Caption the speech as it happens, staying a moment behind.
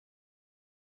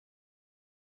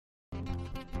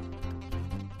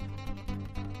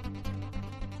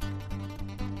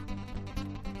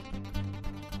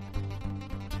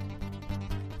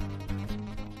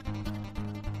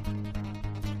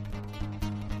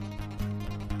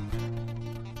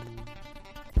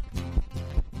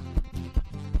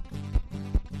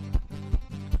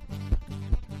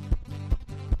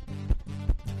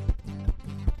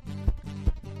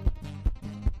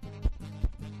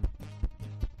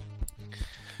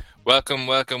Welcome,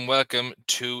 welcome, welcome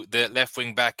to the Left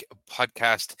Wing Back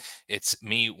podcast. It's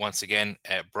me once again,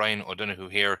 Brian O'Donoghue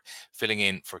here, filling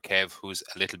in for Kev, who's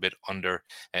a little bit under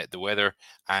the weather,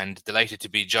 and delighted to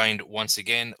be joined once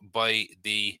again by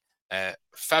the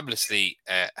fabulously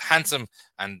handsome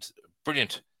and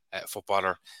brilliant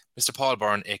footballer, Mr. Paul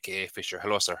Byrne, aka Fisher.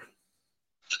 Hello, sir.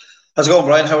 How's it going,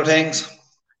 Brian? How are things?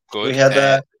 We Good. had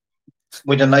uh,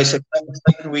 we had a nice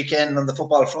exciting weekend on the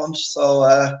football front,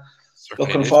 so Certainly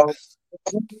looking did. forward.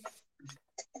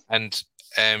 And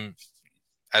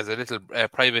as a little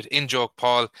private in-joke,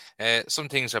 Paul, some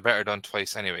things are better done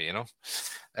twice anyway, you know.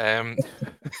 Um,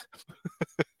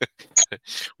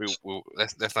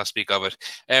 let's not speak of it.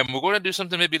 We're going to do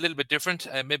something maybe a little bit different.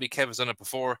 Maybe Kev has done it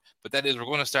before, but that is we're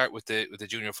going to start with the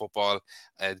junior football,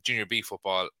 junior B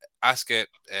football. Asca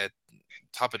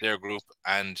top of their group,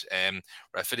 and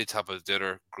Rathvilly top of the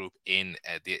other group in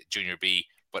the junior B.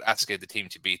 But Asca the team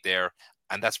to beat there,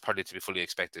 and that's probably to be fully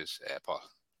expected, Paul.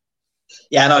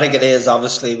 Yeah, no, I think it is.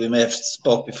 Obviously, we may have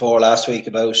spoke before last week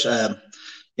about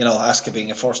Asca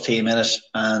being a first team in it,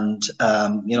 and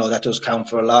that does count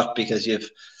for a lot because you've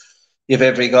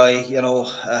every guy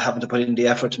having to put in the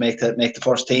effort to make the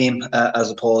first team,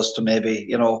 as opposed to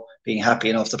maybe being happy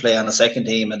enough to play on the second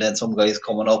team and then some guys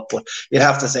coming up. But you'd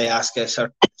have to say Asca a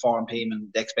certain form team, and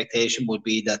the expectation would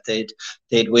be that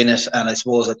they'd win it. And I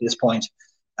suppose at this point,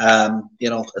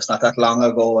 it's not that long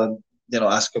ago, and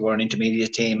Asca were an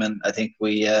intermediate team, and I think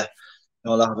we a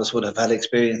lot of us would have had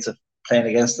experience of playing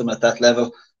against them at that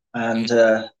level, and.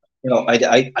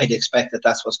 I'd expect that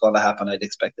that's what's going to happen. I'd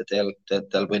expect that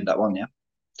they'll win that one. Yeah.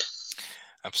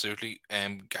 Absolutely.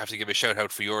 Have to give a shout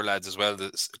out for your lads as well. The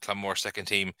Clonmore second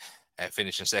team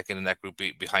finishing second in that group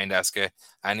behind Asca.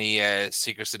 Any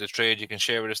secrets to the trade you can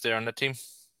share with us there on that team?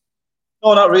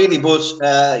 No, not really. But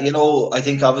I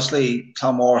think obviously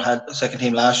Clonmore had a second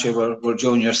team last year. Were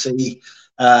Junior C.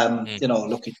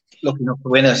 Looking up to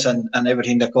win it and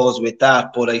everything that goes with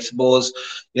that. But I suppose,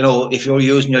 if you're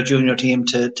using your junior team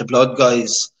to blood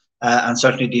guys, and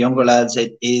certainly the younger lads,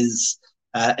 it is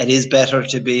better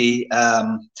to be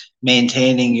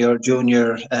maintaining your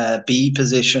junior B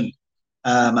position,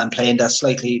 and playing that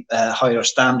slightly higher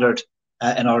standard,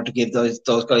 in order to give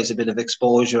those guys a bit of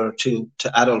exposure to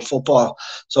adult football.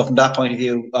 So from that point of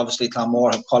view, obviously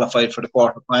Clonmore have qualified for the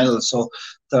quarterfinals, so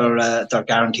they're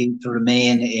guaranteed to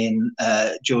remain in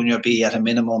Junior B at a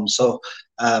minimum. So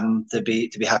to be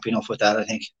happy enough with that, I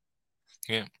think.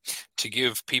 Yeah, to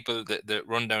give people the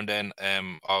rundown then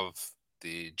of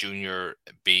the Junior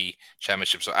B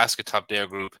Championship. So Asca top their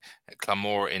group,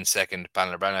 Clonmore in second,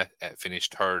 Ballinabrana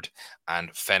finished third,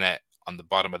 and Fenagh on the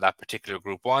bottom of that particular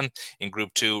Group 1. In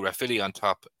Group 2, Rathvilly on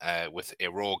top with a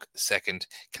Rogue second,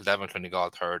 Kildavin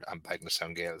Clonegall third, and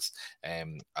Bagenalstown Gales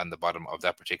on the bottom of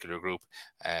that particular group.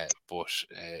 But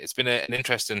it's been an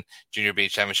interesting Junior B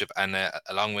Championship, and a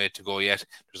long way to go yet.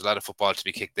 There's a lot of football to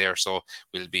be kicked there, so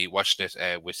we'll be watching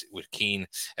it with keen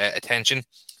attention.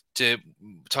 To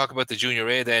talk about the Junior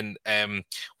A then,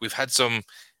 we've had some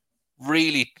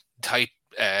really tight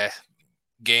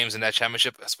games in that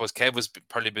championship. I suppose Kev has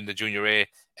probably been the Junior A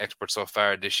expert so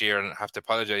far this year, and I have to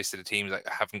apologise to the teams that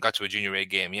haven't got to a Junior A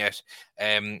game yet.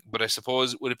 But I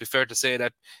suppose, would it be fair to say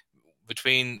that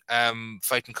between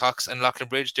Fighting Cocks and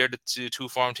Leighlinbridge, they're the two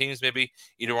form teams? Maybe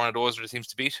either one of those are the teams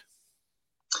to beat?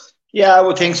 Yeah, I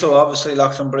would think so. Obviously,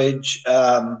 Leighlinbridge,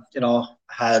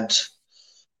 had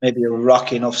maybe a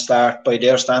rocky enough start by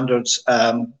their standards,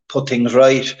 put things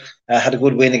right. Had a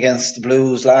good win against the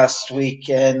Blues last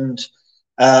weekend.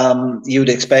 You'd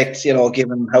expect,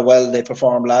 given how well they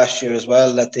performed last year as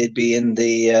well, that they'd be in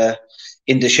the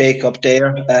shake-up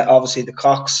there. Obviously, the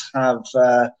Cocks have,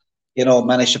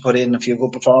 managed to put in a few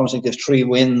good performances. I think they've 3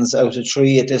 wins out of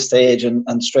 3 at this stage,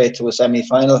 and straight to a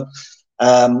semi-final.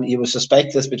 You would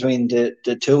suspect this between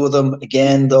the two of them.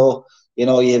 Again, though,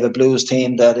 you have a Blues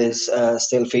team that is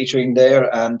still featuring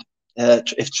there, and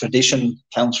if tradition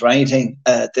counts for anything,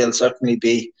 they'll certainly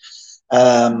be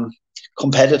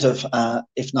competitive,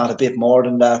 if not a bit more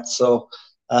than that. So,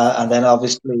 and then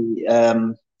obviously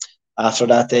after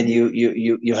that, then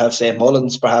you have St.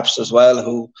 Mullins perhaps as well,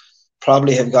 who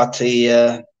probably have got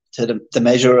to the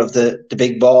measure of the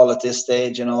big ball at this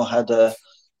stage. Had a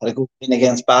good win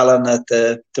against Ballin at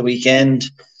the weekend.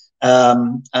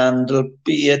 And it'll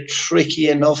be a tricky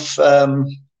enough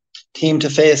team to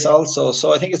face also.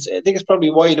 So I think it's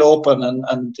probably wide open,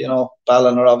 and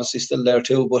Ballin are obviously still there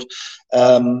too. But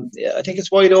I think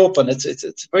it's wide open. It's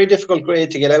a very difficult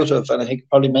grade to get out of, and I think I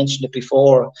probably mentioned it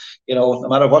before. No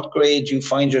matter what grade you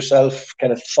find yourself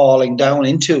kind of falling down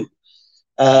into,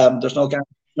 there's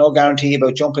no guarantee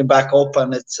about jumping back up,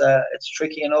 and it's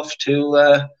tricky enough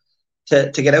to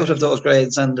to get out of those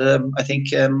grades. And I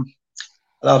think a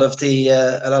lot of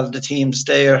the teams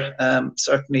there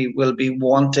certainly will be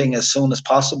wanting as soon as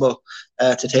possible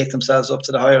to take themselves up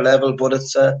to the higher level. But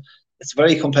it's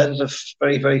very competitive,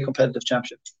 very, very competitive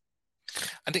championship.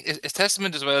 I think it's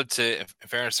testament as well to, in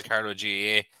fairness to Carlow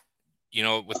GAA,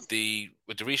 with the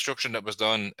restructuring that was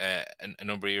done a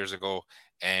number of years ago,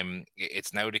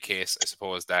 it's now the case, I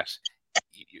suppose, that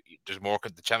there's more.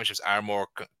 The championships are more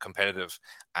competitive,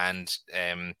 and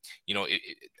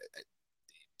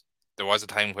there was a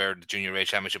time where the Junior A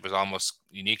Championship was almost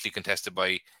uniquely contested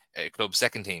by club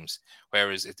second teams,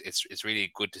 whereas it's really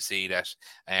good to see that.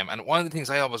 And one of the things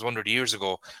I always wondered years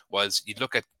ago was you'd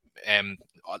look at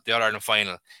the All-Ireland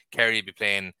final, Kerry would be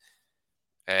playing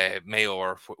Mayo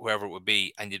or whoever it would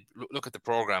be, and you'd look at the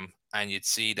programme and you'd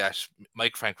see that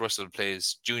Mike Frank Russell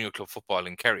plays junior club football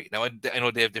in Kerry. Now, I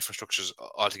know they have different structures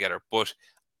altogether, but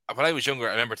when I was younger,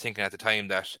 I remember thinking at the time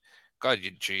that, God,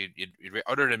 you'd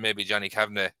other than maybe Johnny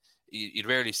Kavanagh, you'd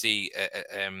rarely see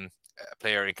a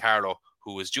player in Carlow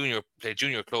who was played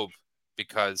junior club,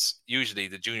 because usually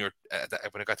the junior,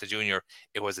 when it got to junior,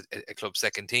 it was a club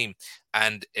second team,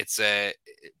 and it's a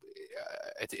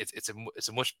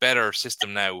much better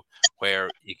system now where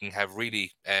you can have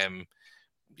really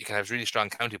strong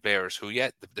county players who they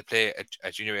play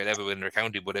at junior A level in their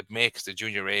county, but it makes the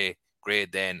junior A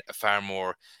grade then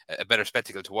a better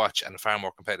spectacle to watch and a far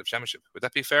more competitive championship. Would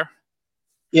that be fair?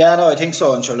 Yeah, no, I think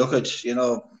so. And sure, look at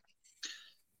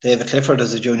David Clifford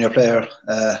as a junior player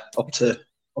up to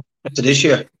this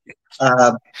year.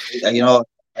 I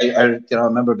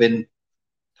remember being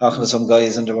talking to some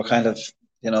guys and they were kind of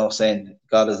saying,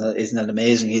 God, isn't it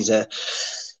amazing?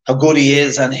 How good he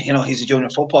is, and he's a junior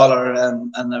footballer.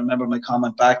 And I remember my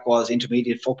comment back was,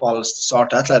 intermediate footballers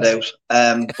sort that lad out.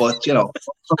 But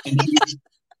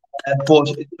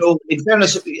in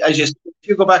fairness, if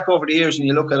you go back over the years and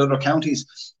you look at other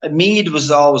counties, Meath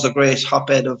was always a great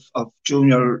hotbed of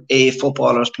junior A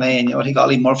footballers playing. I think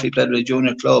Ollie Murphy played with a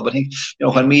junior club. I think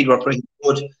when Meath were pretty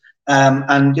good,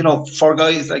 and for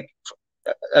guys like,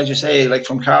 as you say, like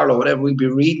from Carlow, whatever, we'd be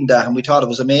reading that and we thought it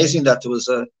was amazing that there was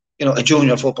a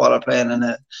junior footballer playing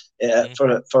in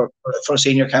for a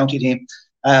senior county team.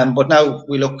 But now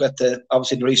we look at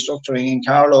obviously the restructuring in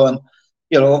Carlow, and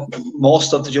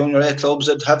most of the junior A clubs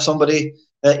would have somebody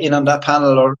in on that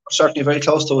panel, or certainly very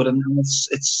close to it, and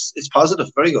it's positive,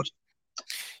 very good.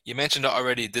 You mentioned it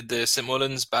already. Did the St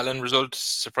Mullins Ballin result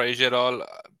surprise you at all?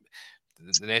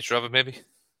 The nature of it, maybe?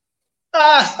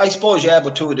 I suppose, yeah,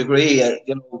 but to a degree,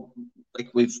 like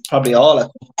we've probably all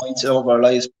at points over our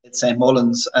lives at St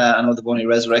Mullins. I know they've only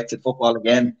resurrected football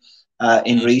again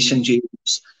in recent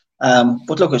years.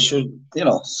 But look, it should,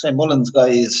 St Mullins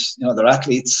guys, they're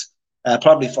athletes,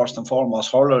 probably first and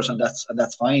foremost hurlers, and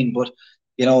that's fine. But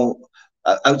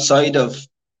outside of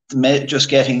just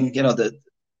getting, the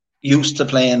used to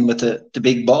playing with the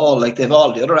big ball, like they've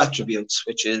all the other attributes,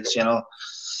 which is,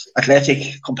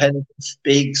 athletic, competitive,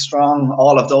 big, strong,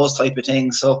 all of those type of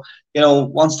things. So,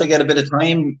 once they get a bit of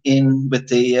time in with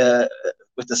the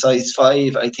size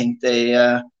 5, I think they,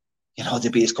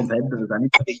 they'd be as competitive as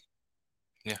anybody.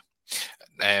 Yeah.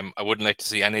 I wouldn't like to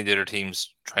see any of the other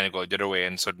teams trying to go the other way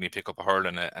and suddenly pick up a hurl,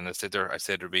 and I said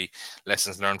there'd be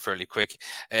lessons learned fairly quick.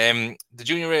 The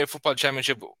Junior A Football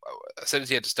Championship, I said it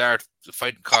to you at the start, the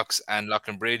Fighting Cocks and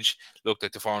Loughlin-Bridge looked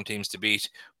like the foreign teams to beat,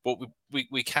 but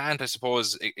we can't, I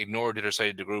suppose, ignore the other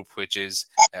side of the group, which is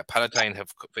Palatine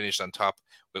have finished on top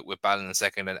with Ballin in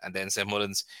second, and then St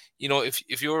Mullins.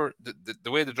 If you're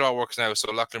the way the draw works now,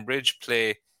 so Loughlin-Bridge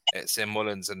play St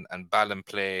Mullins and Ballin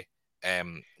play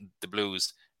the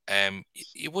Blues,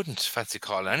 you wouldn't fancy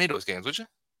calling any of those games, would you?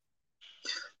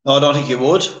 No, I don't think you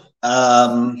would.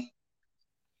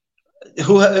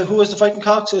 Who is the Fighting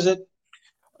Cocks? Is it?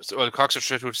 So, the Cocks are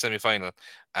straight through to semi-final,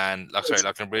 and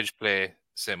Loughlin-Bridge play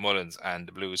St Mullins, and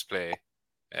the Blues play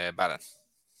Ballin.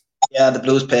 Yeah, the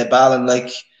Blues play Ballin.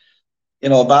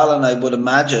 Ballin, I would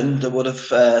imagine they would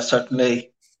have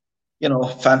certainly,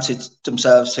 fancied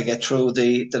themselves to get through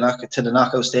the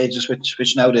knockout stages,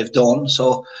 which now they've done.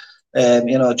 So,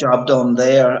 job done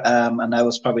there, and now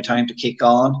it's probably time to kick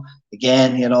on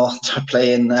again. They're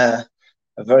playing a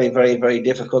very, very, very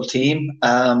difficult team.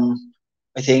 I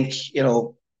think,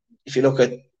 if you look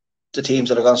at the teams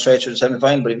that have gone straight through the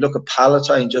semi-final, but if you look at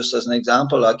Palatine just as an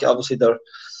example, like obviously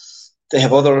they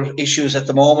have other issues at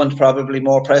the moment, probably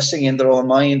more pressing in their own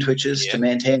mind, which is to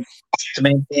maintain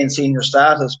senior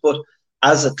status. But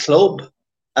as a club,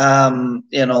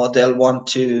 they'll want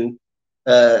to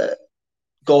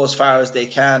go as far as they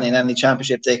can in any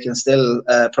championship they can still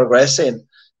progress in.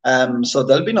 So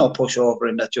there'll be no pushover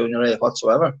in that Junior A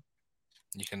whatsoever.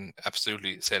 You can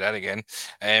absolutely say that again.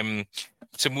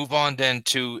 To move on then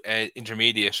to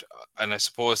intermediate, and I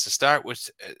suppose to start with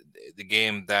the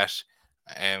game that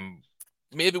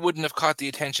maybe wouldn't have caught the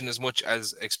attention as much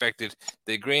as expected,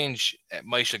 the Grange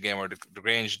Michael game, or the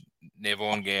Grange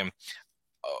Navan game.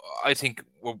 I think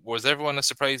was everyone as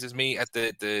surprised as me at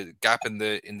the gap in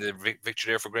the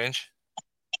victory there for Grange?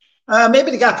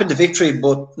 Maybe the gap in the victory,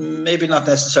 but maybe not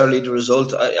necessarily the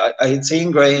result. I had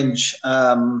seen Grange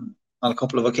on a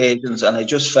couple of occasions, and I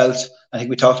just felt, I think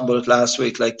we talked about it last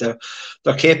week, like they're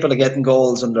capable of getting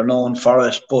goals and they're known for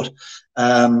it. But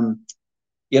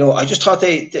I just thought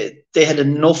they had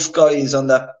enough guys on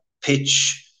that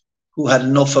pitch who had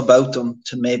enough about them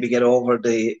to maybe get over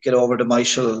the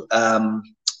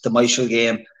Michael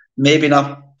game. Maybe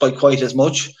not by quite as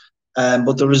much.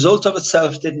 But the result of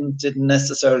itself didn't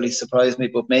necessarily surprise me.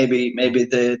 But maybe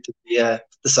the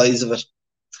size of it.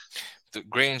 The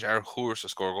Grange are whores to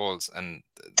score goals, and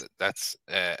that's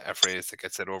a phrase that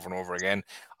gets said over and over again.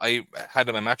 I had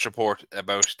in my match report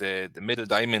about the middle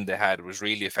diamond they had was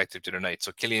really effective the other night.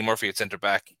 So Killian Murphy at centre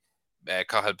back,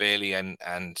 Cathal Bailey and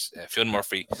Fionn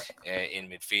Murphy in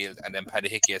midfield, and then Paddy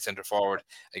Hickey at centre forward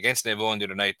against Navan the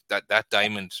other night. That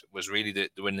diamond was really the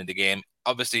win in the game.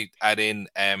 Obviously, add in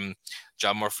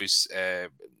John Murphy's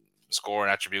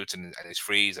scoring attributes and his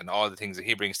frees and all the things that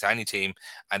he brings to any team,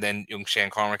 and then young Shane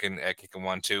Cormack kicking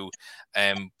 1-2.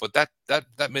 But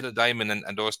that middle diamond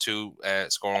and those two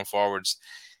scoring forwards,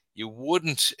 you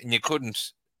wouldn't and you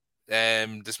couldn't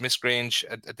dismiss Grange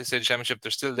at this stage of the championship. They're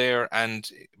still there, and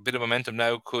a bit of momentum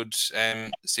now could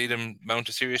see them mount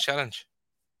a serious challenge.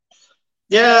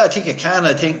 Yeah, I think it can.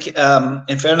 I think,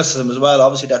 in fairness to them as well,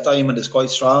 obviously that diamond is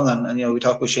quite strong, and we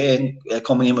talked with Shane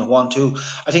coming in with 1-2.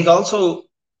 I think also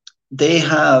they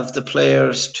have the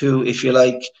players to, if you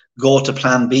like, go to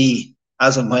plan B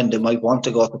as and when they might want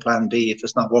to go to plan B if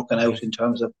it's not working out in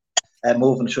terms of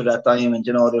moving through that diamond.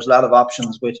 There's a lot of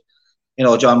options with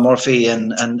John Murphy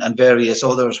and various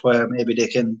others where maybe they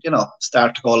can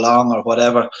start to go long or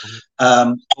whatever.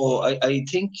 So I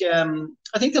think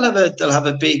they'll have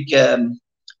a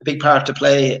big part to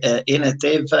play in it.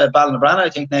 They've Ballinabrana, I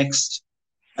think, next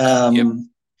in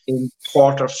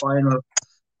quarter final.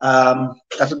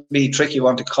 That'll be a tricky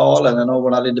one to call, and I know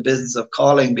we're not in the business of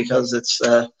calling because it's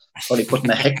probably putting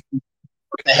a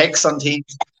hex on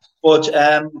teams. But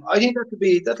I think that'll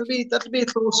be a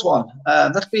close one.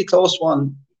 That'll be a close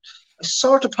one. I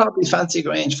sort of probably fancy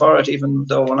Grange for it, even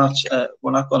though we're not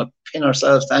going to pin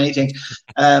ourselves to anything.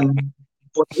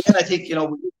 But again, I think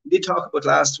we did talk about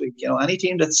last week. Any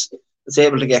team that's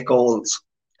able to get goals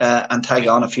and tag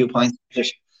on a few points,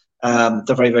 they're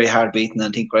very, very hard beaten.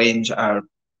 And I think Grange are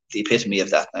the epitome of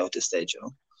that now at this stage.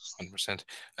 100%.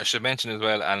 I should mention as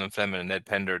well, Alan Fleming and Ned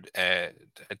Pendard,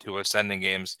 two outstanding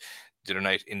games the other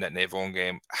night in that Navan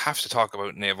game. I have to talk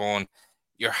about Navan.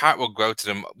 Your heart will go out to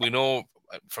them. We know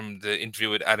from the interview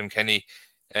with Adam Kenny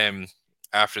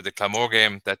after the Clamore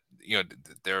game that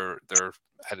they're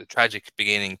had a tragic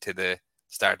beginning to the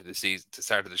start of the season, to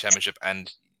start of the championship,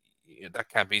 and that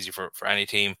can't be easy for any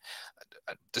team.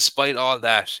 Despite all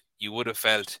that, you would have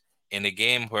felt in a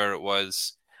game where it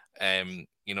was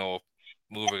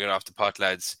moving it off the pot,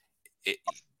 lads.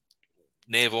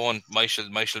 Navan,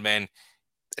 Michael men,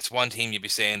 it's one team you'd be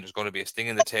saying there's going to be a sting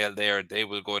in the tail there. They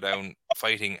will go down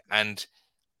fighting, and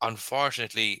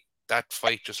unfortunately, that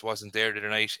fight just wasn't there the other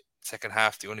night. Second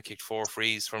half, they only kicked 4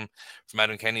 frees from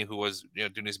Adam Kenny, who was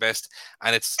doing his best.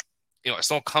 And it's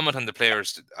no comment on the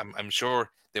players. I'm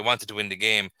sure they wanted to win the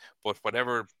game, but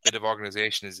whatever bit of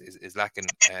organisation is lacking,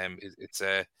 it's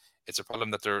a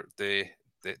problem that they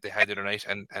had the other night,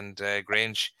 and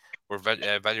Grange were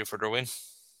value for their win.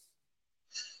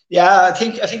 Yeah, I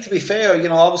think to be fair,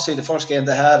 obviously the first game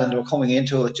they had, and they were coming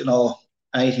into it,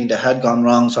 anything that had gone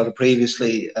wrong sort of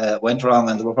previously went wrong,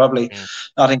 and they were probably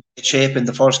not in good shape in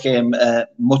the first game.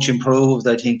 Much improved,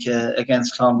 I think,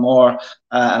 against Clonmore,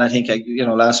 and I think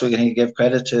last week I think I gave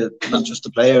credit to not just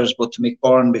the players but to Mick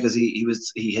Byrne, because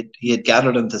he had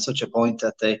gathered them to such a point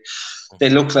that they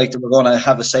looked like they were going to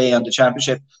have a say on the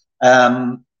championship.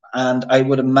 And I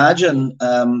would imagine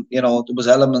there was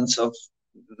elements of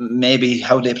maybe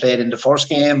how they played in the first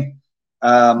game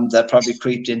that probably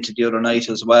creeped into the other night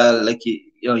as well. Like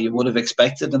you would have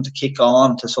expected them to kick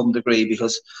on to some degree,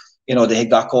 because they had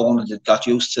got going and they got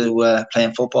used to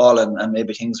playing football, and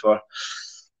maybe things were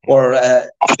a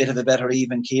bit of a better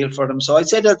even keel for them. So I'd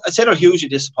say they're hugely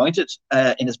disappointed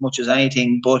in as much as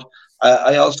anything. But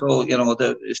I also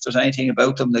if there's anything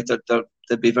about them, like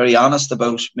they'd be very honest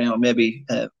about maybe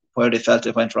where they felt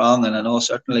it went wrong. And I know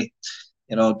certainly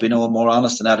be no more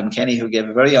honest than Adam Kenny, who gave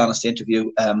a very honest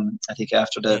interview, I think,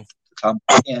 after the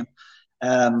game.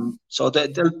 So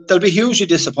they'll be hugely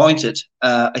disappointed,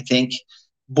 I think.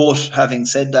 But having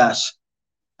said that,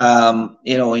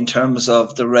 in terms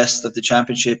of the rest of the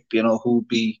championship, who'd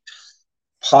be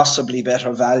possibly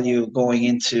better value going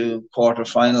into quarter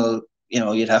final,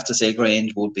 you'd have to say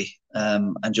Grange would be.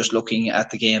 And just looking at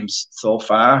the games so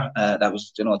far, that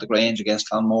was, the Grange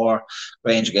against Clonmore,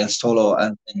 Grange against Tullow,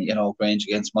 and Grange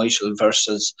against Michael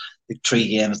versus the 3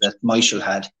 games that Michael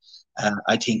had.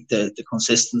 I think the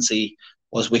consistency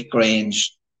was with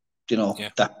Grange,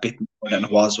 that bit more than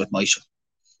it was with Michael.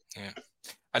 Yeah.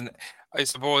 And I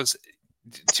suppose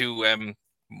to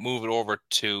move it over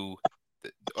to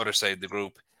the other side of the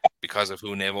group, because of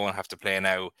who Naomh have to play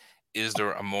now, is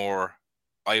there a more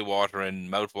eye-watering,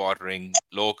 mouth-watering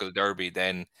local derby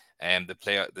than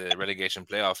the relegation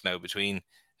playoff now between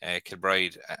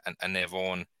Kilbride and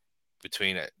Naomh,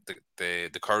 between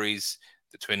the Currys,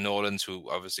 the twin Nolans, who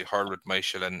obviously hurl with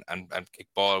Michael and kick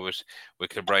ball with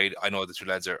Kilbride. I know the 2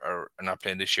 lads are not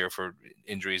playing this year for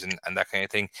injuries and that kind of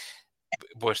thing,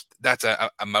 but that's a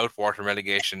mouth-watering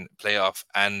relegation playoff.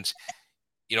 And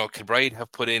Kilbride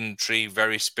have put in 3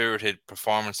 very spirited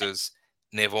performances.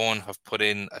 Naomh have put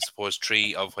in, I suppose,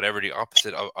 3 of whatever the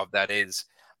opposite of that is.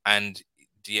 And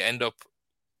do you end up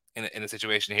in a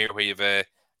situation here where you have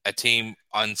a team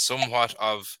on somewhat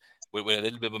of with a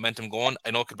little bit of momentum going?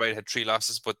 I know Kilbride had 3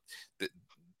 losses, but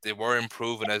they were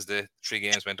improving as the 3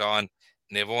 games went on.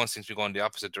 Naomh seems to be going the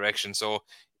opposite direction. So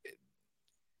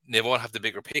Naomh have the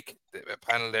bigger pick. The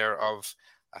panel there of,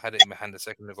 I had it in my hand a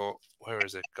second ago. Where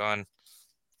is it gone?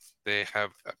 They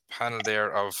have a panel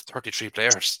there of 33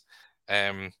 players.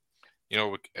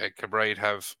 Kilbride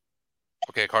have,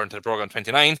 according to the program,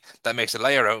 29. That makes a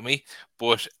liar out of me.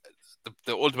 But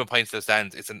the ultimate point still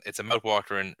stands. It's a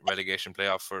mouth-watering relegation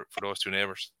playoff for those 2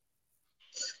 neighbours.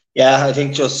 Yeah, I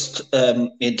think just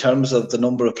in terms of the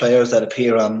number of players that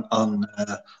appear on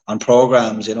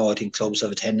programs, I think clubs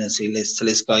have a tendency to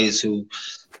list guys who,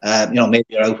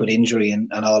 maybe are out with injury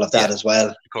and all of that as well.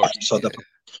 Of course. So they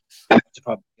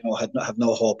probably, have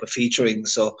no hope of featuring.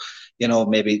 So,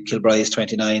 maybe Kilbride's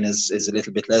 29 is a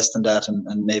little bit less than that,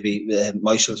 and maybe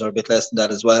Michael's are a bit less than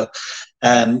that as well.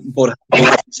 But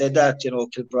having said that,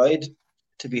 Kilbride,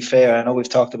 to be fair, I know we've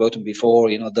talked about them before.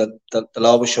 They'll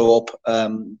always show up.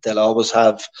 They'll always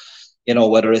have,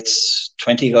 whether it's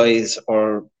 20 guys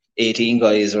or 18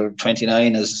 guys or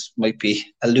 29, as might be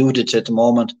alluded to at the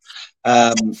moment.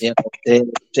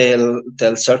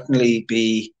 They'll certainly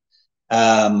be.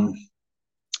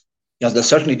 They'll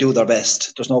certainly do their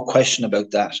best. There's no question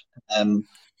about that. And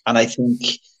I think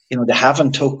they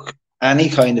haven't took any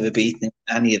kind of a beating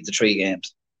in any of the 3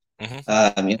 games.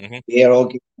 The Aero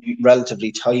game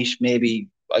relatively tight. Maybe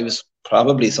I was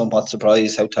probably somewhat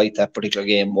surprised how tight that particular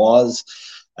game was.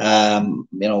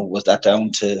 Was that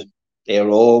down to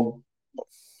Aero?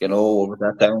 Was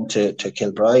that down to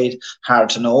Kilbride? Hard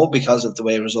to know because of the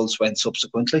way results went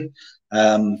subsequently.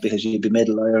 Because you'd be made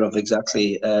a liar of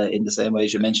exactly in the same way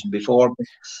as you mentioned before.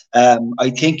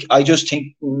 I just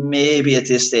think maybe at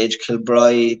this stage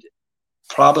Kilbride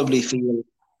probably feel,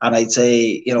 and I'd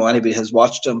say, anybody has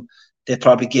watched them, they've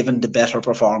probably given the better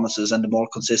performances and the more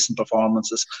consistent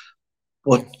performances.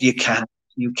 But you can't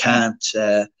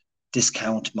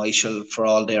discount Michael for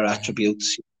all their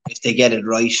attributes. If they get it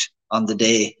right on the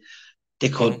day, they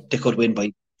could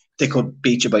win they could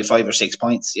beat you by 5 or 6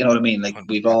 points. You know what I mean? Like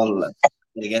we've all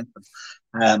against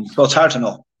them. So it's hard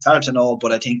to know.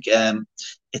 But I think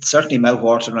it's certainly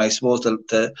mouth-watering. I suppose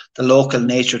the local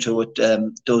nature to it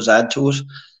does add to it.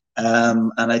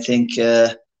 And I think,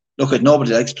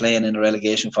 nobody likes playing in a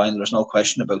relegation final. There's no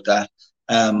question about that.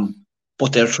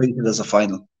 But they're treated as a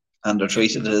final, and they're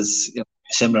treated as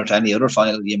similar to any other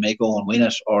final. You may go and win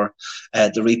it, or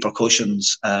the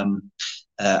repercussions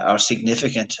are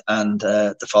significant, and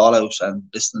the fallout and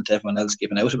listening to everyone else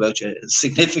giving out about you is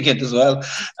significant as well.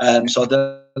 So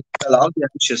they'll all be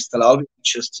anxious. They'll all be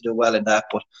anxious to do well in that.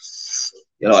 But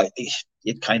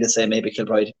you'd kind of say maybe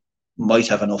Kilbride might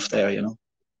have enough there.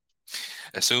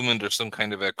 Assuming there's some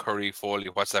kind of a Curry Foley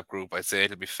WhatsApp group, I'd say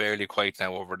it'll be fairly quiet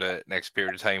now over the next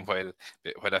period of time while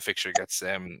that fixture gets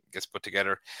put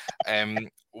together.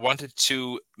 Wanted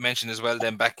to mention as well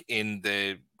then, back in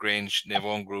the Grange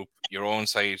Naomh group, your own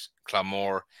side,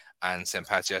 Clonmore and St.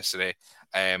 Pat's yesterday.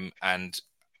 And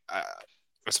I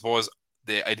suppose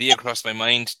the idea crossed my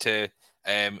mind to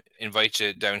invite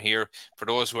you down here. For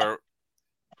those who are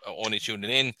only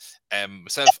tuning in,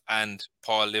 myself and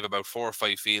Paul live about 4 or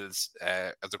 5 fields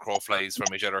as the crow flies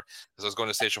from each other. So I was going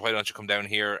to say, sure, why don't you come down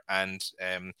here and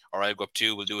or I'll go up to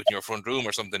you, we'll do it in your front room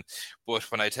or something. But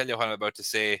when I tell you what I'm about to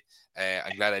say,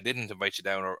 I'm glad I didn't invite you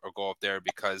down or go up there,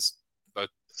 because about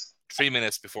 3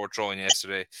 minutes before throwing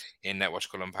yesterday in Netwatch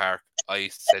Cullen Park, I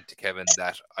said to Kevin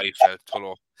that I felt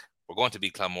Tullow were going to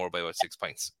beat Clonmore by about 6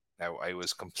 points. Now, I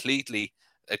was completely...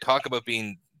 I talk about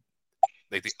being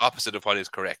like the opposite of what is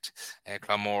correct.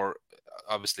 Clonmore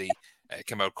obviously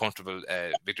came out comfortable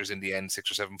victors in the end,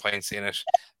 6 or 7 points in it.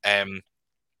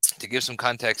 To give some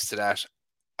context to that,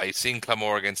 I seen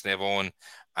Clonmore against Naomh Eoin,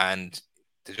 and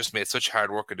they just made such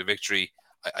hard work of the victory.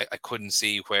 I couldn't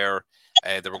see where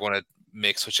they were going to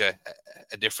make such a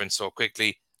difference so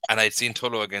quickly. And I'd seen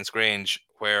Tullow against Grange,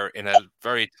 where in a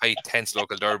very tight, tense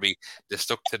local derby, they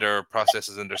stuck to their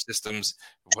processes and their systems,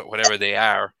 whatever they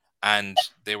are, and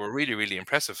they were really, really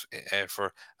impressive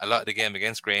for a lot of the game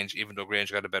against Grange, even though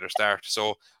Grange got a better start.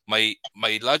 So my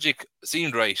logic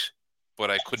seemed right,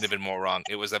 but I couldn't have been more wrong.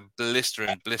 It was a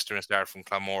blistering start from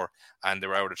Clonmore, and they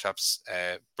were out of the traps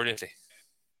brilliantly.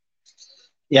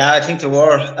 Yeah, I think they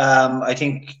were. I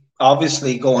think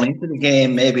obviously going into the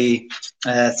game, maybe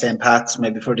St. Pat's,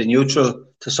 maybe for the neutral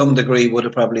to some degree, would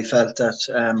have probably felt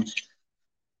that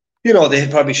they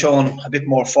had probably shown a bit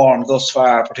more form thus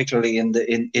far, particularly in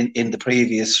the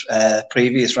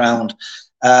previous round.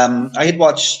 I had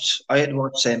watched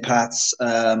St. Pat's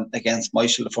against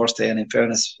Michael the first day, and in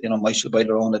fairness, Michael, by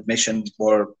their own admission,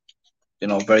 were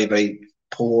very, very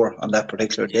poor on that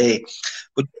particular day.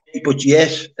 But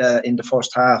yet, in the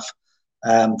first half,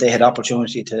 they had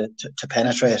opportunity to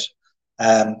penetrate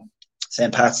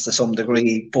St. Pat's to some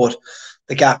degree, but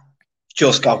the gap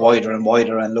just got wider and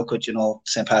wider. And look at,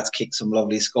 St. Pat's kicked some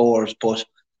lovely scores, but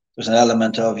there's an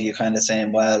element of you kind of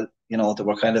saying, well, they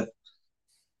were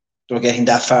getting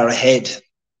that far ahead.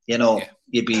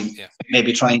 You'd be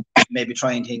maybe trying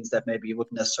things that maybe you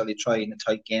wouldn't necessarily try in a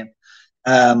tight game.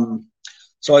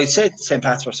 So I'd say St.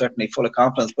 Pat's were certainly full of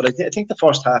confidence, but I think the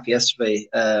first half yesterday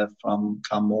from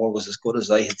Clonmore was as good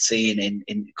as I had seen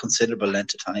in considerable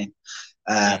length of time.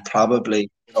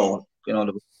 Probably, there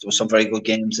were some very good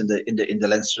games in the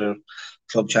Leinster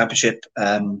Club Championship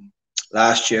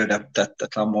last year that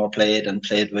Clonmore played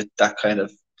with that kind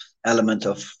of element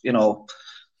of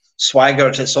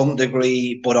swagger to some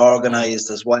degree, but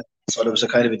organised as well. So there was a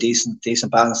kind of a decent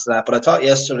balance to that. But I thought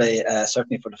yesterday,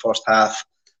 certainly for the first half,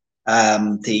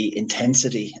 the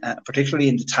intensity, particularly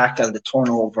in the tackle, the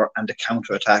turnover, and the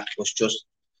counter attack, was just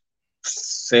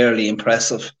fairly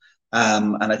impressive.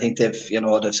 And I think they've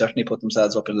certainly put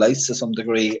themselves up in lights to some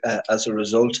degree as a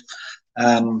result.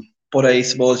 But I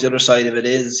suppose the other side of it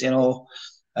is,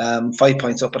 5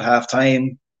 points up at half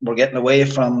time. We're getting away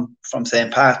from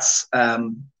St. Pat's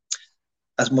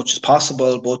as much as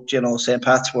possible, but St.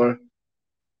 Pat's were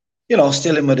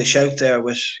still in with a shout there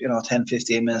with 10,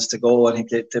 15 minutes to go. I think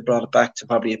they brought it back to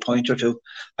probably a point or two.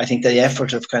 I think the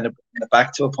effort of kind of bringing it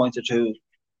back to a point or two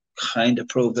kind of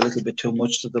proved a little bit too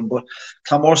much to them. But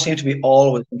Clonmore seemed to be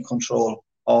always in control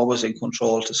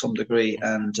to some degree.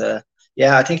 And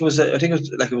I think it was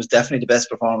definitely the best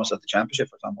performance of the championship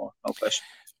for Clonmore, no question.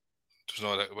 There's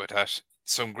no doubt about that.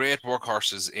 Some great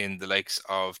workhorses in the likes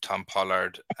of Tom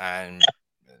Pollard and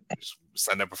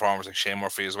stand-up performers like Shane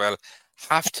Murphy as well.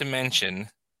 Have to mention,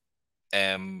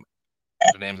 the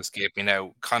names escape me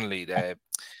now, Connolly,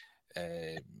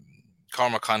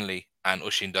 Cormac Connolly and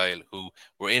Oisín Doyle, who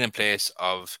were in place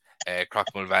of Croc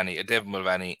Mulvaney, David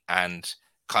Mulvaney and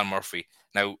Con Murphy.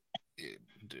 Now,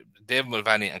 David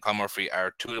Mulvaney and Con Murphy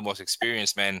are two of the most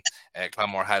experienced men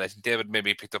Clonmore had. I think David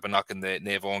maybe picked up a knock in the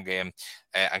Naomh Eoin game,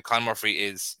 and Con Murphy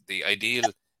is the ideal,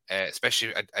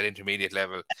 especially at intermediate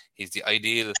level, he's the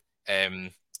ideal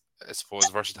I suppose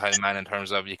versatile man in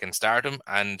terms of you can start him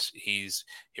and he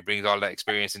brings all that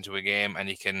experience into a game, and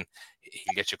he'll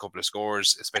get you a couple of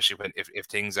scores, especially when if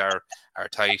things are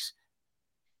tight.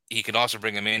 He can also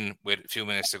bring him in with a few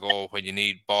minutes to go when you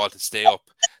need ball to stay up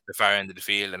the far end of the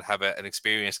field and have an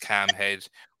experienced, calm head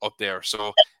up there.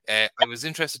 So I was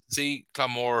interested to see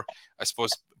Clonmore, I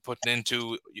suppose, putting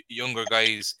into younger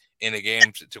guys in a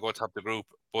game to go top the group.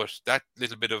 But that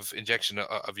little bit of injection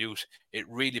of youth, it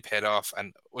really paid off.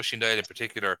 And Oisín Doyle in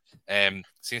particular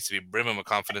seems to be brimming with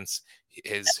confidence.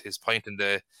 His point in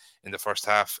the first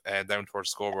half down towards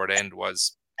the scoreboard end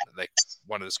was like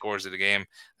one of the scores of the game.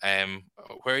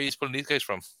 Where are you pulling these guys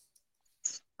from?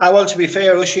 Well, to be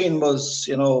fair, Oisín was,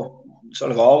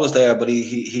 sort of always there, but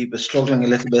he was struggling a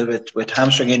little bit with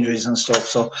hamstring injuries and stuff,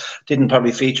 so didn't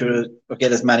probably feature or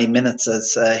get as many minutes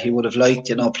as he would have liked.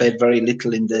 Played very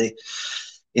little in the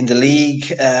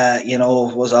league.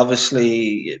 Was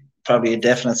obviously probably a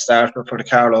definite starter for the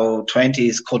Carlow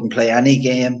 20s. Couldn't play any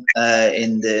game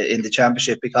in the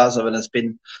championship because of it. Has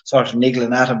been sort of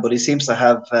niggling at him, but he seems to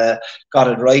have got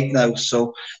it right now.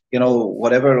 So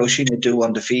whatever Oisín would do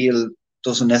on the field,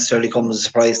 doesn't necessarily come as a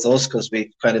surprise to us because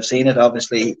we've kind of seen it.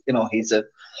 Obviously, he's a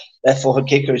left-footed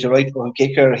kicker, he's a right-footed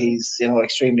kicker. He's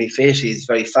extremely fit. He's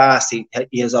very fast.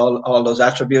 He has all those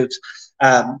attributes.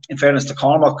 In fairness to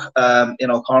Cormac,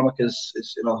 Cormac is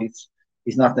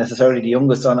he's not necessarily the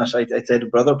youngest on it. I'd say the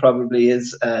brother probably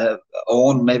is,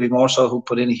 Owen, maybe more so, who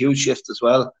put in a huge shift as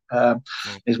well.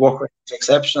 His work rate is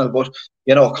exceptional, but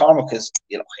Cormac is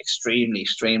extremely,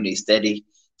 extremely steady.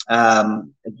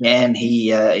 Again,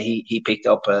 he picked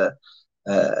up a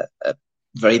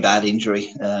very bad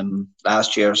injury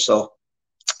last year, so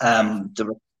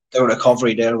the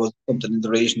recovery there was something in the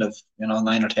region of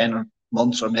 9 or 10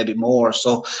 months or maybe more.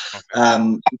 So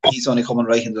he's only coming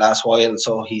right in the last while,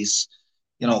 so he's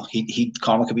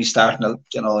Cormac could be starting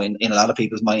in a lot of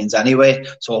people's minds anyway.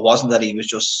 So it wasn't that he was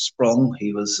just sprung;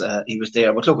 he was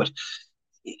there. But look,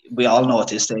 we all know at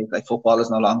this stage, like, football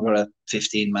is no longer a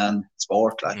 15-man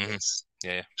sport. Like, it's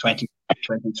 20,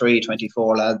 23,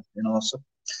 24 lads, so.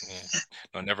 Yeah.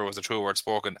 No, never was a true word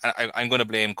spoken. I'm going to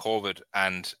blame COVID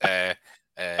and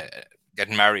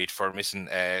getting married for missing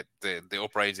the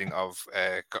uprising of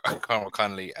Cormac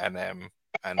Connolly and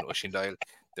Oisin Doyle.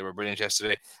 They were brilliant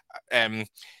yesterday.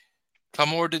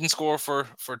 Clonmore didn't score for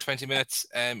 20 minutes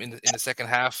in the second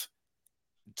half.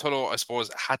 Tullow, I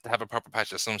suppose, had to have a proper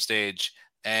patch at some stage.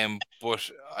 But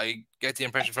I get the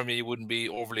impression from you wouldn't be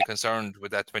overly concerned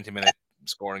with that 20-minute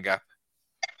scoring gap.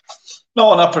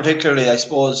 No, not particularly. I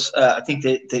suppose I think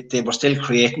they were still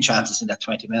creating chances in that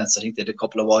 20 minutes. I think they had a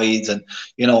couple of wides, and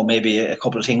maybe a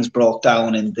couple of things broke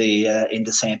down in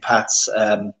the St. Pat's,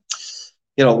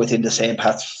 within the St.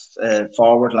 Pat's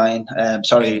forward line.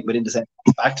 Within the St.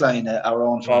 Pat's back line, our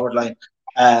own forward line.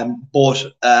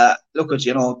 But look at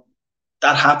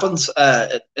that happens.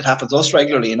 It happens to us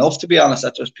regularly enough, to be honest,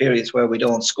 that there's periods where we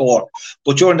don't score.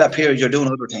 But during that period, you're doing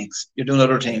other things. And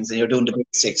you're doing the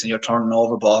basics, and you're turning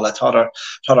over ball. I thought our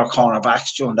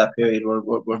cornerbacks during that period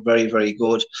were very, very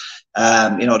good.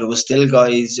 There was still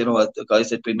guys, the guys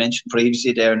that we mentioned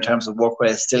previously there in terms of work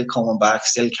rate, still coming back,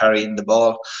 still carrying the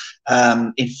ball.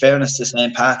 In fairness to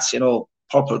St. Pat's,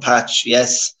 purple patch,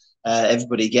 yes,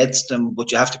 everybody gets them,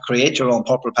 but you have to create your own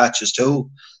purple patches too.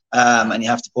 And you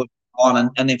have to put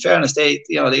on, and in fairness, they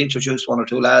introduced one or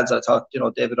two lads. I thought,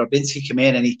 David Orbinski came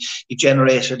in and he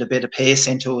generated a bit of pace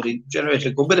into it. He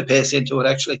generated a good bit of pace into it,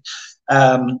 actually.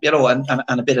 And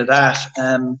a bit of that.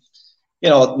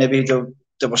 Maybe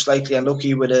they were slightly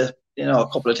unlucky with a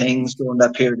couple of things during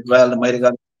that period as well. They might have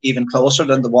got even closer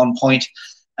than the 1 point.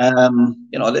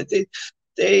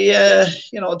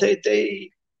 They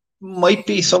might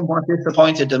be somewhat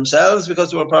disappointed themselves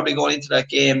because they were probably going into that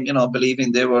game,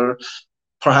 believing they were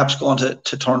perhaps going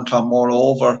to turn Clonmore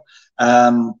over.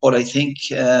 But I think,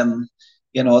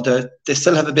 they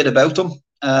still have a bit about them.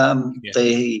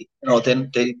 They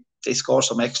score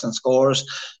some excellent scores.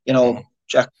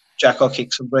 Jacko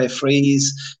kicked some great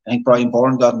frees. I think Brian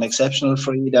Byrne got an exceptional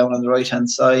free down on the right-hand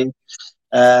side.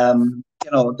 They're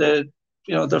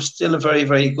still a very,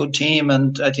 very good team,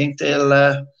 and I think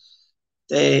they'll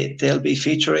be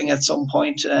featuring at some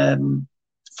point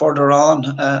further on,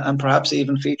 and perhaps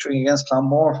even featuring against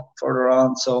Clonmore further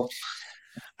on. So,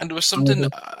 and there was something,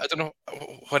 I don't know,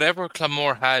 whatever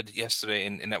Clonmore had yesterday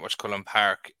in Networks Cullen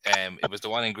Park, it was the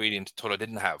one ingredient Tullow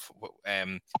didn't have.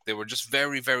 They were just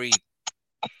very, very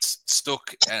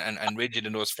stuck and rigid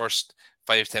in those first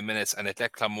 5-10 minutes, and it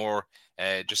let Clonmore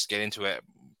just get into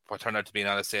what turned out to be an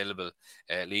unassailable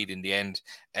lead in the end.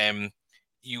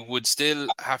 You would still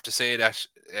have to say that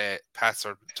Pats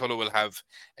or Tullow will have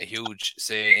a huge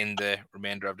say in the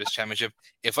remainder of this championship.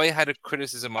 If I had a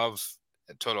criticism of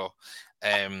Tullow,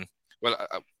 I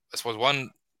suppose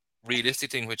one realistic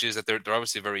thing, which is that they're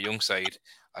obviously a very young side.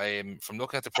 From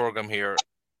looking at the program here,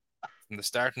 from the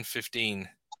starting 15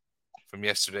 from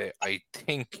yesterday, I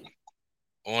think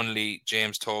only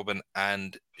James Tobin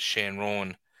and Shane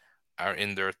Rowan are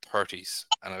in their 30s,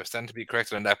 and I stand to be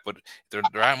corrected on that, but there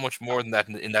aren't much more than that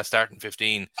in that starting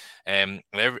 15. And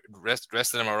the rest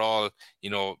of them are all,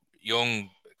 young,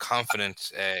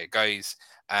 confident guys.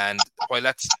 And while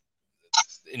that's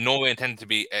in no way intended to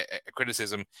be a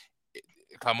criticism,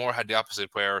 Clonmore had the opposite,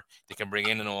 where they can bring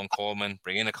in an Owen Coleman,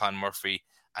 bring in a Con Murphy,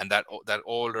 and that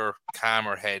older,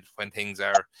 calmer head when things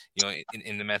are,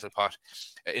 in the melting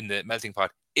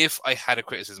pot. If I had a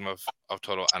criticism of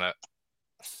Tullow, and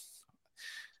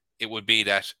it would be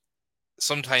that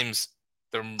sometimes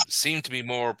they seem to be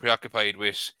more preoccupied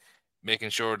with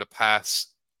making sure the pass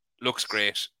looks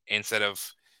great instead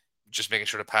of just making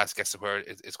sure the pass gets to where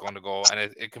it's going to go. And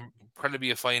it can probably be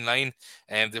a fine line.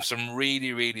 And there's some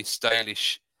really, really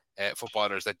stylish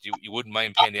footballers that you wouldn't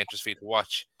mind paying the entrance fee to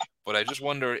watch. But I just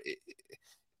wonder,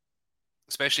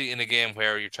 especially in a game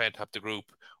where you're trying to top the group,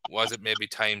 was it maybe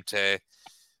time to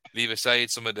leave aside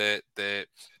some of the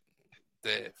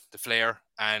flair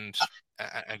and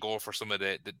go for some of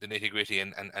the nitty gritty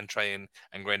and try and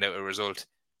grind out a result?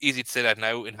 Easy to say that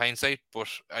now in hindsight, but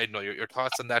I don't know your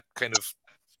thoughts on that kind of.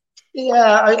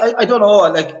 Yeah, I don't know.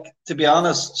 Like, to be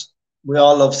honest, we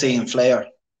all love seeing flair,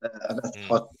 and that's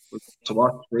what we want to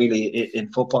watch really in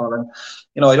football. And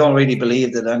I don't really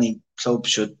believe that any club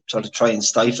should sort of try and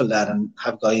stifle that and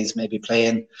have guys maybe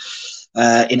playing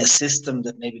in a system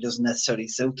that maybe doesn't necessarily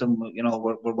suit them.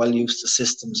 We're well used to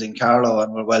systems in Carlo,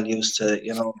 and we're well used to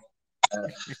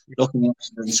looking at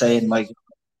it and saying, "My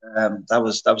that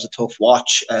was a tough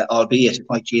watch, albeit it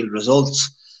might yield results.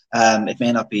 It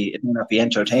may not be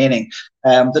entertaining.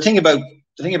 The thing about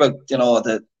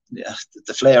the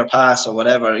flare pass or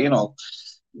whatever,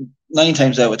 9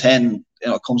 times out of 10,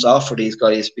 it comes off for these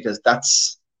guys because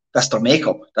that's their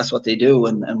makeup. That's what they do.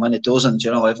 And when it doesn't,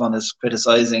 everyone is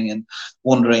criticizing and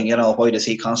wondering, why does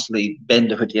he constantly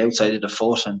bend it with the outside of the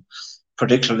foot? And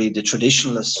particularly the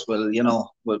traditionalists will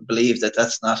believe that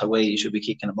that's not a way you should be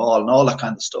kicking a ball and all that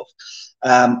kind of stuff.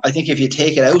 I think if you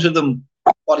take it out of them,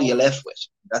 what are you left with?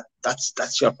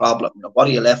 That's your problem. What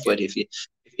are you left with if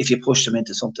you push them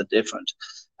into something different?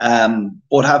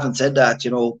 But having said that,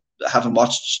 having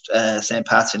watched St.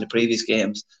 Pat's in the previous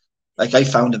games, like, I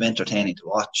found them entertaining to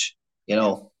watch.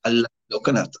 I loved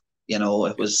looking at them.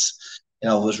 It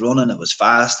was running, it was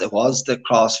fast, it was the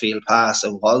crossfield pass,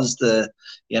 it was the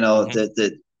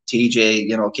the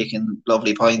TJ, kicking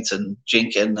lovely points and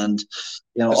jinking and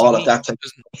all of that type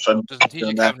of stuff. Doesn't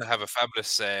TJ Kavanagh have a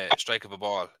fabulous strike of a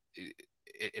ball?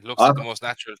 It looks like the most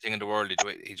natural thing in the world.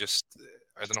 He just,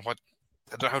 I don't know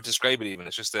how to describe it even.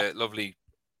 It's just a lovely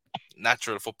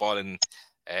natural footballing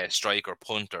strike or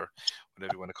punt or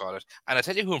whatever you want to call it. And I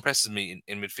tell you who impresses me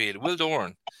in midfield, Will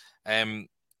Doran.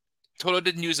 Tolo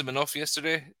didn't use him enough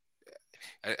yesterday.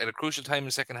 At a crucial time in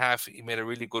the second half, he made a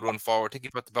really good run forward. I think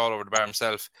he put the ball over the bar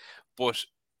himself, but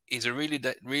he's a really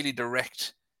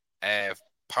direct,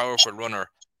 powerful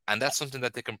runner, and that's something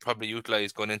that they can probably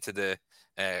utilize going into the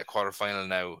quarterfinal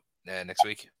now next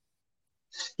week.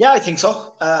 Yeah, I think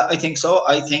so. I think they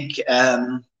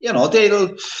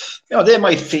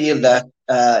might feel that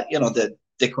that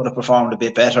they could have performed a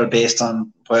bit better based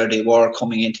on where they were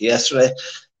coming into yesterday.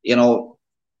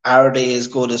 Are they as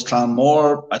good as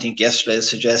Clonmore? I think yesterday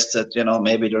suggests that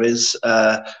maybe there is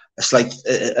a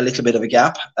little bit of a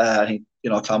gap. I think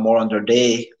Clonmore on their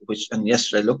day, and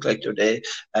yesterday looked like their day,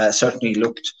 certainly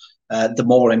looked the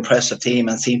more impressive team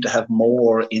and seemed to have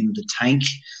more in the tank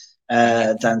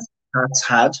than Pat's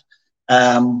had.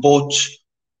 But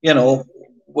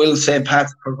will St.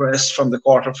 Pat's progress from the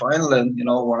quarter final? And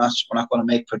we're not going to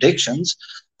make predictions.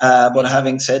 But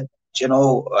having said,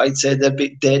 I'd say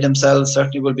they themselves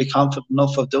certainly will be confident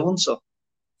enough of doing so.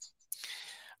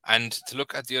 And to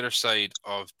look at the other side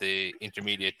of the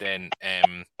intermediate then,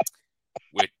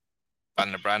 with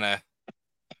Ballinabrana,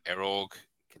 Éire Óg,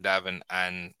 Kildavin,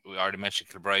 and we already mentioned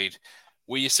Kilbride.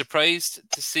 Were you surprised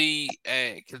to see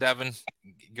Kildavin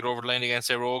get over the line against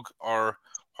Éire Óg, or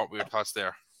what were your thoughts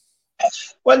there?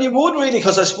 Well, you would really,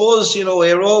 because I suppose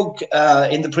Éire Óg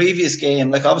in the previous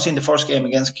game, like obviously in the first game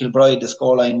against Kilbride, the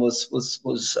scoreline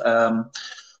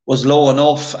was low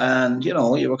enough, and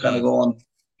you were kind of going,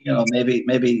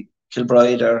 maybe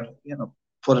Kilbride or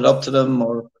put it up to them,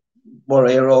 or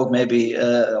Éire Óg maybe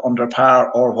under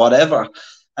par or whatever.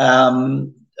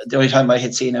 The only time I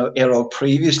had seen Éire Óg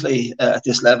previously at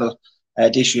this level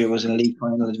this year was in a league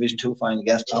final, a Division 2 final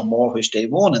against Clonmore, which they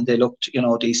won, and they looked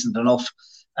decent enough.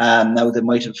 Now they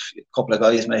might have, a couple of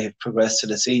guys may have progressed to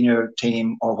the senior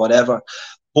team or whatever,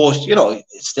 but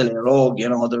it's still Éire Óg.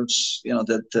 There's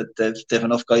they have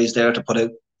enough guys there to put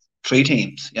out 3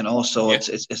 teams. So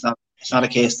it's not a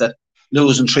case that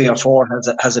losing 3 or 4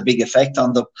 has a big effect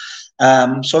on them.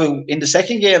 So in the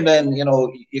second game, then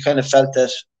you kind of felt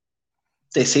that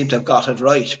they seemed to have got it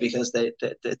right because they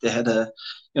had a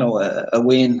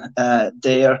win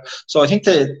there. So I think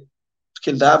the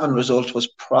Kildavin result was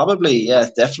probably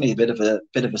definitely a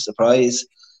bit of a surprise.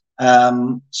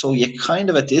 So you kind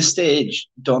of at this stage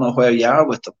don't know where you are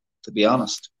with them, to be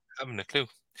honest. I haven't a clue.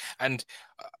 And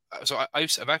so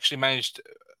I've actually managed.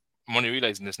 I'm only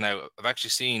realizing this now. I've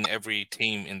actually seen every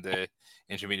team in the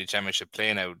Intermediate Championship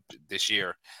play now this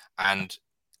year, and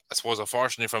I suppose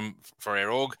unfortunately for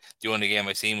Éire Óg, the only game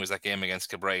I seen was that game against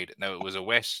Kilbride. Now it was a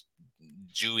wet,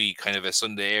 dewy kind of a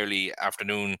Sunday early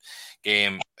afternoon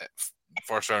game,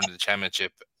 first round of the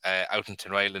championship out in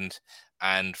Tinryland,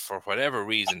 and for whatever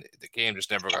reason the game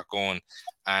just never got going.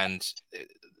 And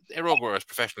Éire Óg were as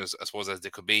professional as I suppose as they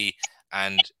could be,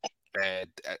 and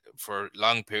for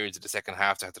long periods of the second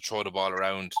half to have to throw the ball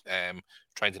around,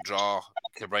 trying to draw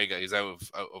Kilbride guys out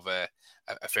of a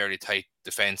fairly tight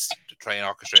defence to try and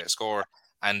orchestrate a score.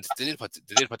 And they did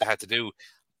what they had to do.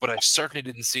 But I certainly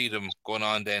didn't see them going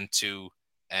on then to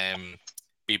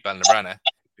beat Ballinabranna,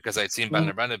 because I'd seen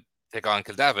Ballinabranna take on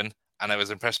Kildavin, and I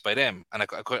was impressed by them. And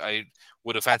I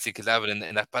would have fancied Kildavin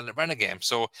in that Ballinabranna game.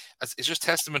 So it's just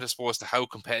testament, I suppose, to how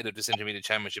competitive this intermediate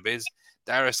championship is.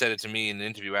 Dara said it to me in an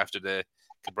interview after the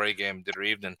Kilbride game the other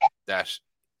evening, that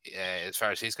as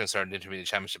far as he's concerned, the intermediate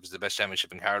championship is the best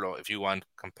championship in Carlow if you want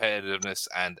competitiveness,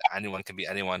 and anyone can beat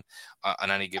anyone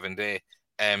on any given day.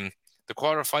 The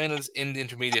quarterfinals in the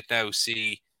intermediate now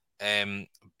see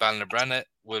Ballinabranna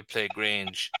will play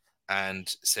Grange and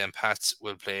St. Pat's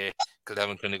will play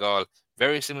Kildavin Clinigal.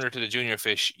 Very similar to the junior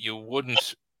fish. You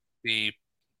wouldn't be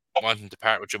wanting to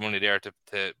part with your money there to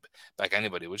back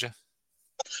anybody, would you?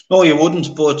 No, you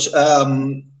wouldn't, but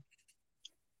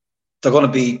they're going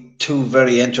to be two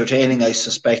very entertaining, I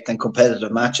suspect, and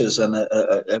competitive matches. And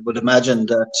I would imagine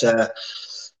that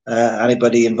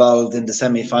anybody involved in the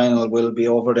semi-final will be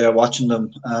over there watching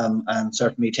them, and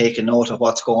certainly taking note of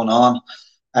what's going on.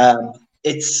 To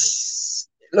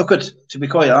be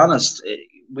quite honest,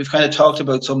 we've kind of talked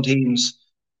about some teams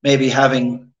maybe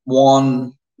having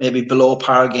one maybe below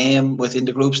par game within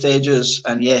the group stages,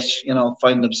 and yet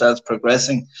find themselves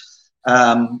progressing.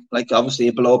 Like obviously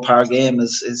a below par game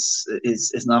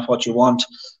is not what you want.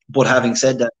 But having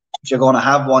said that, if you're going to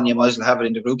have one, you might as well have it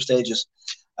in the group stages.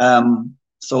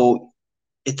 So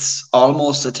it's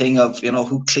almost a thing of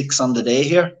who clicks on the day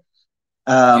here.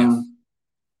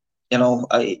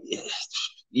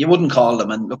 You wouldn't call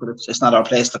them, and look, it's not our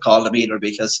place to call them either,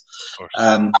 because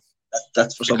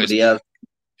that's for somebody else.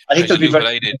 I think they'll be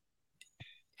very.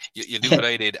 You do what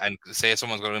I did, and say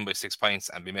someone's going to win by 6 points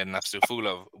and be made an absolute fool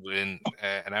of within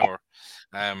an hour.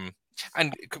 And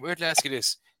we're to ask you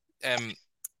this: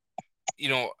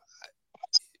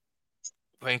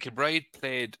 when Kilbride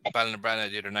played Ballinabranna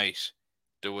the other night,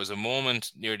 there was a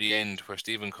moment near the end where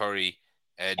Stephen Curry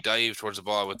dived towards the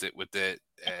ball with the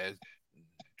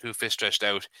 2 fists stretched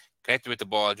out, connected with the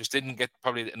ball, just didn't get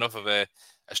probably enough of a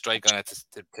strike on it to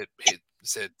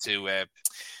send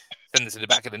it to the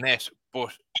back of the net.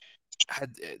 But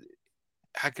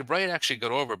had Kilbride actually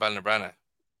got over Ballinabranna,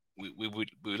 we would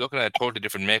be looking at a totally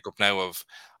different makeup now of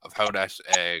how that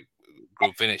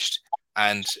group finished.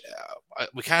 And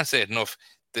we can't say it enough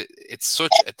that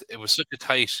it was such a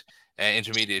tight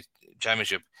intermediate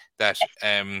championship that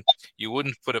you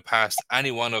wouldn't put it past any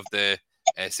one of the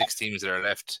 6 teams that are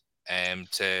left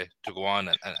to go on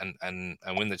and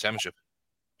win the championship.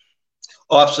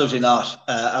 Oh, absolutely not.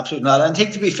 Absolutely not. And I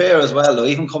think, to be fair as well, though,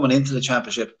 even coming into the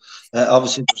championship,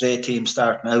 obviously there's 8 teams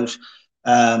starting out.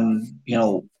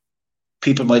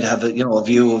 People might have a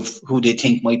view of who they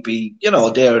think might be there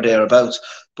or thereabouts,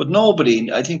 but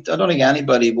nobody. I don't think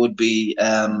anybody would be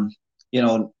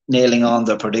nailing on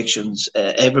their predictions.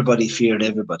 Everybody feared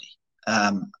everybody,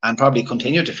 and probably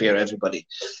continue to fear everybody.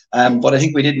 But I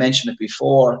think we did mention it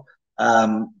before.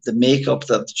 The makeup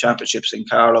of the championships in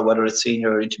Carlow, whether it's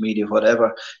senior or intermediate,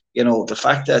 whatever, the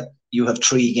fact that you have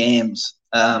 3 games,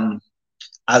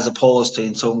 as opposed to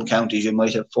in some counties you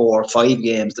might have 4 or 5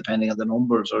 games, depending on the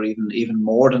numbers, or even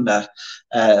more than that,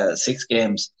 6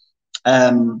 games.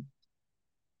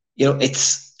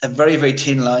 It's a very, very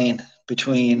thin line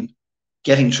between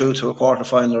getting through to a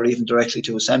quarterfinal or even directly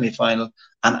to a semi-final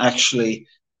and actually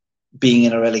being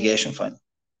in a relegation final.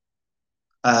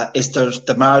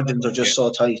 The margins are just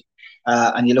so tight,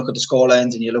 and you look at the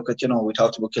scorelines, and you look at we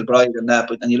talked about Kilbride and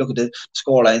that, and you look at the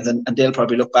scorelines, and they'll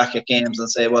probably look back at games and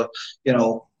say, well, we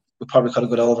probably could have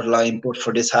got over the line, but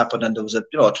for this happened, and there was a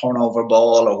turnover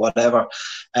ball or whatever,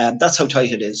 and that's how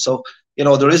tight it is. So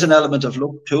there is an element of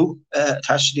luck too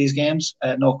attached to these games,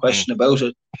 no question about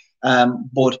it.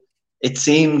 But it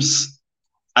seems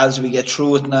as we get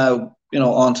through it now,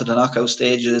 onto the knockout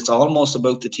stages, it's almost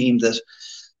about the team that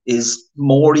is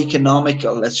more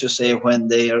economical, let's just say, when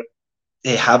they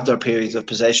have their periods of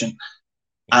possession,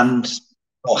 and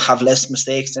have less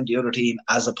mistakes than the other team,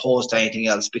 as opposed to anything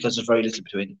else, because there's very little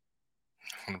between them.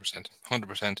 100%.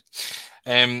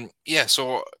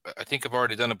 So I think I've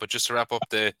already done it, but just to wrap up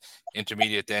the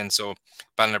intermediate then. So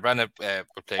Ballinabranna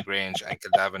will play Grange, and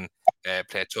Kildavin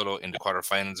play Tullow in the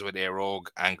quarterfinals, with Éire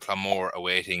and Clonmore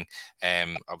awaiting.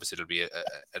 Obviously there'll be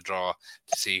a draw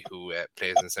to see who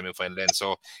plays in the semi-final then.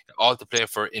 So all to play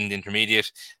for in the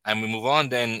intermediate. And we move on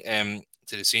then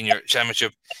to the senior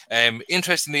championship.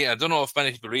 Interestingly, I don't know if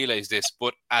many people realise this,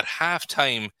 but at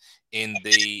half-time in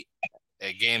the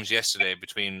games yesterday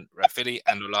between Rathvilly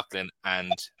and O'Loughlin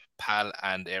and Pal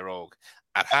and Éire,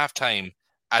 at half-time,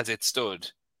 as it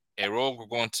stood, Rogue were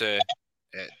going to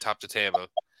top the table.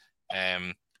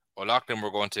 O'Loughlin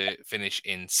were going to finish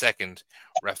in second.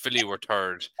 Rathvilly were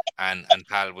third, and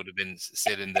Pal would have been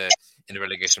still in the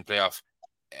relegation playoff.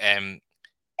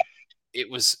 It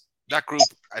was that group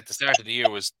at the start of the year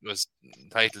was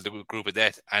titled the Group of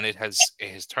Death, and it has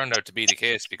turned out to be the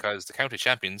case, because the county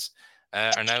champions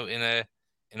are now in a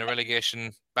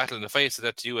relegation battle. And if I said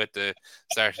that to you at the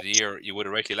start of the year, you would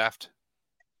have rightly laughed.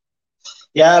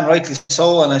 Yeah, and rightly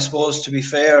so. And I suppose, to be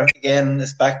fair, again,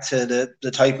 it's back to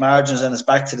the tight margins, and it's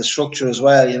back to the structure as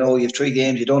well. You know, you have 3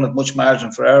 games, you don't have much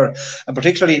margin for error, and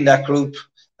particularly in that group.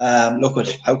 Look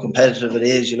at how competitive it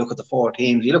is. You look at the 4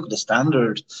 teams. You look at the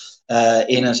standard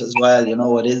in it as well. You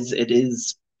know, it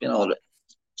is. You know,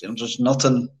 there's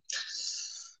nothing.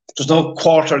 There's no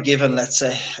quarter given. Let's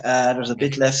say there's a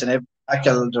bit less in every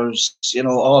tackle. There's, you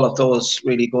know, all of those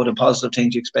really good and positive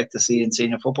things you expect to see in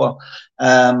senior football.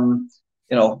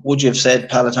 You know, would you have said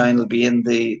Palatine will be in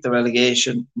the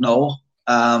relegation? No.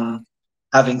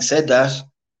 Having said that,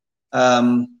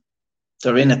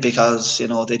 they're in it because, you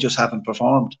know, they just haven't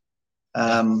performed.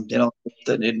 You know,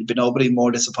 there'd be nobody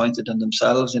more disappointed than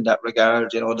themselves in that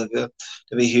regard. You know, there'd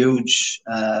be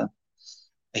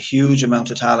a huge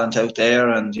amount of talent out there,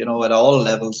 and, you know, at all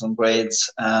levels and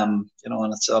grades. You know,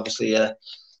 and it's obviously a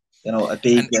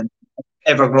big and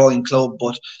ever-growing club,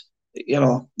 but, you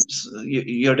know,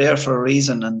 you're there for a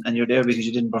reason, and you're there because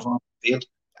you didn't perform on the field.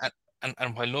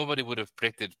 And while nobody would have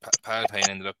predicted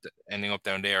Palatine ending up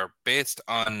down there, based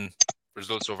on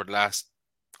results over the last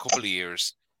couple of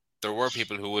years, there were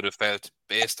people who would have felt,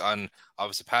 based on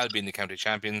obviously Pal being the county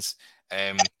champions,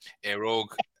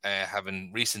 Rogue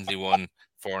having recently won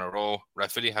 4 in a row,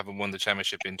 Rathvilly having won the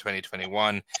championship in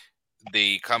 2021,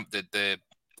 the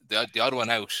odd one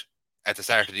out at the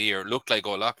start of the year looked like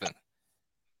O'Loughlin.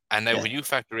 And now, when you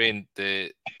factor in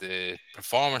the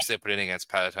performance they put in against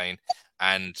Palatine,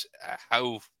 and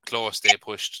how close they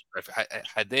pushed,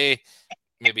 had they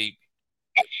maybe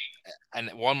and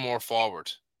one more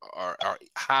forward or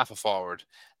half a forward,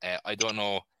 I don't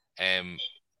know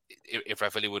if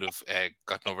Rathvilly would have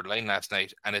gotten over the line last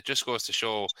night. And it just goes to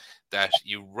show that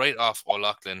you write off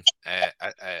O'Loughlin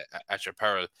at your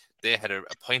peril. They had a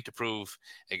point to prove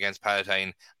against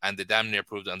Palatine, and they damn near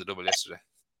proved it on the double yesterday.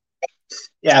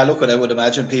 Yeah, look, I would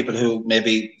imagine people who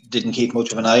maybe didn't keep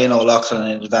much of an eye on O'Loughlin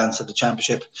in advance of the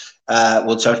championship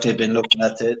would certainly have been looking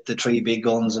at the 3 big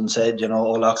guns and said, you know,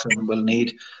 O'Loughlin will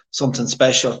need something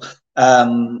special.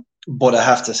 But I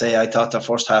have to say, I thought their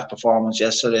first half performance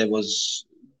yesterday was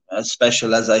as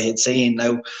special as I had seen.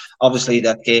 Now, obviously,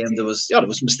 that game, there was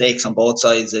mistakes on both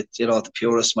sides. That, you know, the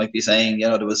purists might be saying, you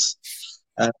know, there was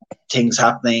things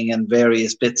happening and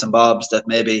various bits and bobs that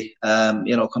maybe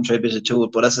you know, contributed to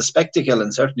it. But as a spectacle,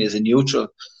 and certainly as a neutral,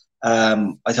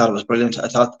 I thought it was brilliant. I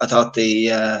thought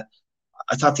the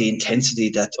intensity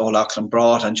that O'Loughlin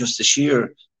brought, and just the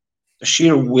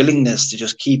sheer willingness to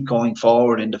just keep going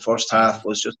forward in the first half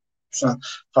was just. I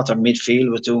thought their midfield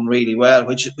was doing really well,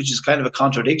 which is kind of a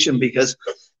contradiction, because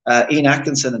Ian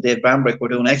Atkinson and Dave Bambrick were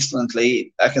doing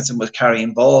excellently. Atkinson was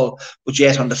carrying ball, but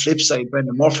yet on the flip side,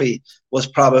 Brendan Murphy was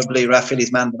probably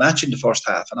Rathvilly's man of the match in the first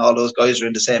half, and all those guys are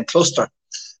in the same cluster.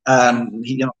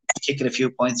 He, you know, kicking a few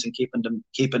points and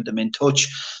keeping them in touch.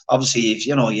 Obviously, if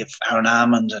you know, you have Aaron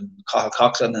Hammond and Cathal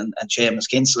Coughlin and Seamus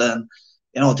Kinsella, and,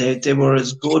 you know, they were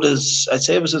as good as, I'd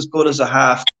say it was as good as a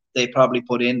half they probably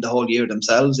put in the whole year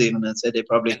themselves, even, and said they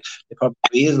probably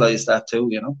realised that too,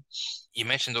 you know. You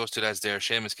mentioned those 2 lads there,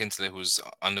 Seamus Kinsella, who's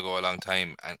on the go a long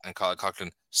time, and Cathal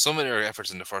Coughlin. Some of their efforts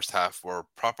in the first half were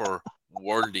proper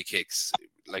worldly kicks.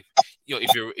 Like, you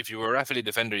know, if you were a Rathvilly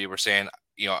defender, you were saying,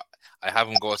 you know, I have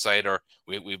them go aside, or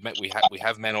we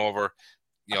have men over.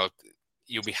 You know,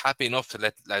 you'll be happy enough to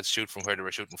let lads shoot from where they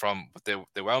were shooting from, but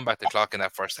they wound back the clock in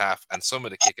that first half, and some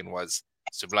of the kicking was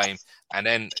sublime. And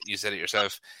then you said it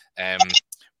yourself,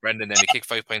 Brendan, then he kicked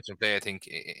 5 points in play, I think,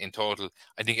 in total.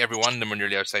 I think every one of them were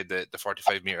nearly outside the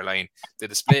 45-metre line. The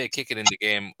display of kicking in the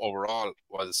game overall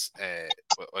was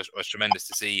tremendous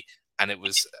to see, and it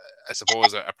was, I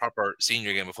suppose, a proper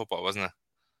senior game of football, wasn't it?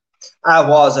 I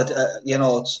was. You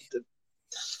know,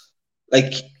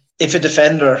 like, if a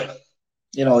defender,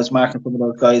 you know, is marking some of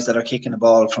those guys that are kicking the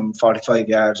ball from 45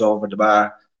 yards over the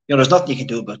bar, you know, there's nothing you can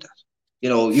do about that. You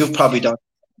know, you've probably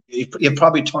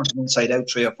turned him inside out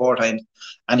 3 or 4 times,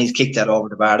 and he's kicked that over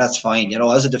the bar. That's fine. You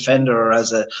know, as a defender or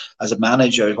as a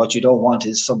manager, what you don't want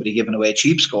is somebody giving away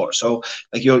cheap scores. So,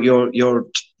 like, your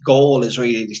goal is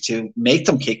really to make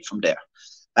them kick from there.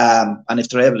 And if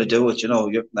they're able to do it, you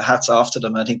know, the hats off to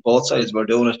them. I think both sides were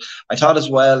doing it. I thought as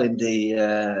well in the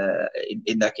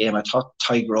in that game, I thought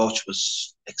Ty Roach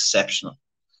was exceptional.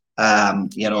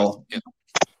 You know,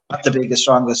 not the biggest,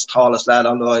 strongest, tallest lad,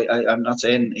 although I'm not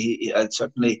saying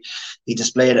certainly he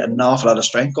displayed an awful lot of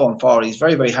strength going forward. He's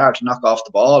very, very hard to knock off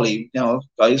the ball.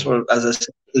 Guys were, as I said,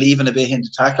 leaving a bit into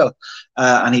tackle,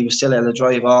 and he was still able to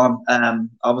drive on.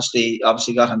 Obviously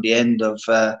got on the end of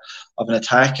an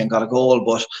attack and got a goal,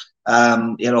 but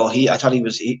I thought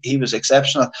he was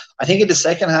exceptional. I think in the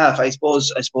second half, I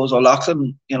suppose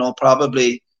O'Loughlin,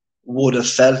 probably would have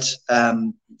felt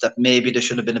that maybe there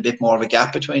should have been a bit more of a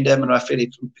gap between them and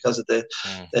Rathvilly because of the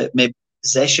maybe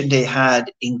possession they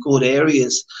had in good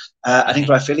areas. I think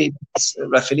Rathvilly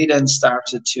then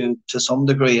started to some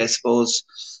degree, I suppose,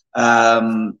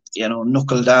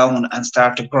 knuckle down and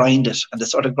start to grind it, and they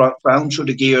sort of ground through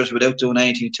the gears without doing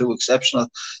anything too exceptional.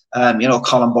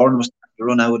 Colin Byrne was starting to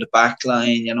run out of the back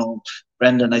line.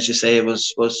 Brendan, as you say,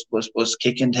 was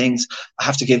kicking things. I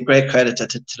have to give great credit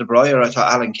to the Briar. I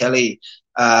thought Alan Kelly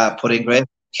put in great,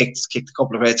 kicked a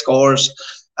couple of great scores.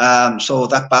 So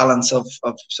that balance of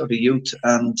sort of youth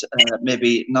and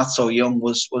maybe not so young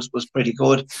was pretty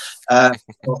good.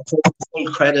 Full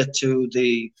credit to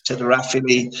the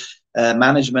Rathvilly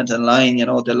management and line. They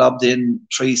lobbed in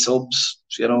 3 subs.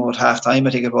 At half time, I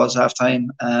think it was half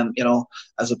time.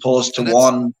 As opposed to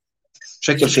one,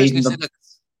 trickle feeding them.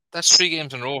 That's 3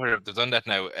 games in a row here. They've done that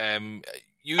now.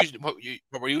 Usually, what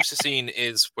we're used to seeing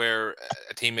is where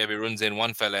a team maybe runs in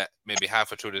one fella, maybe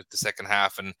halfway through the second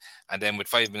half, and then with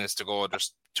 5 minutes to go,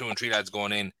 there's 2 and 3 lads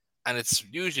going in, and it's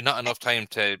usually not enough time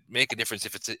to make a difference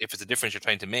if it's a difference you're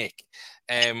trying to make.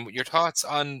 Your thoughts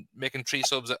on making 3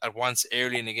 subs at once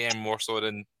early in the game more so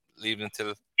than leaving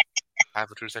until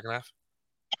halfway through the second half?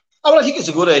 Oh, well, I think it's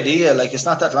a good idea. Like, it's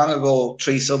not that long ago,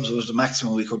 3 subs was the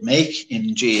maximum we could make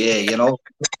in GAA, We're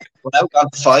now gone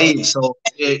to 5. So,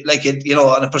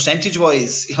 on a percentage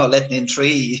wise, letting in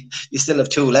 3, you still have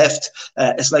 2 left.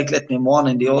 It's like letting in 1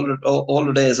 in the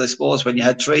older days, I suppose, when you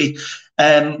had 3.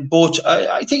 But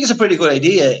I think it's a pretty good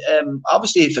idea.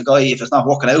 Obviously, if it's not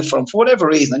working out for him for whatever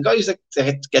reason, and guys that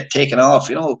get taken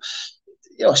off,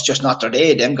 it's just not their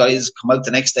day. Them guys come out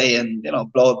the next day and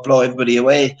blow everybody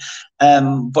away.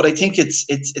 But I think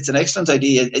it's an excellent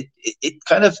idea.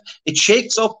 It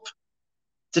shakes up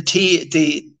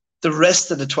the rest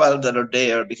of the 12 that are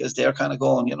there, because they're kind of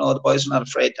going, the boys are not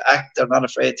afraid to act. They're not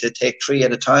afraid to take 3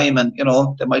 at a time, and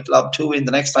they might lob 2 in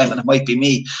the next time, and it might be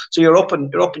me. So you're up in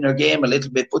your game a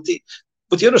little bit. But the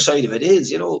other side of it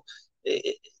is,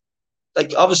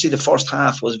 obviously the first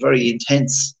half was very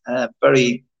intense,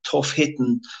 very tough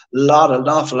hitting, an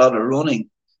awful lot of running.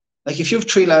 Like, if you have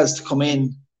 3 lads to come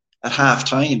in at half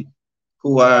time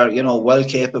who are, well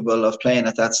capable of playing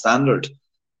at that standard,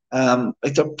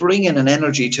 they're bringing an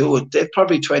energy to it. They've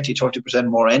probably 20-30%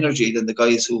 more energy than the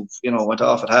guys who went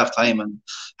off at half time and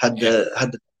had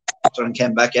the and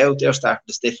came back out. They're starting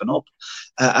to stiffen up,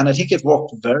 and I think it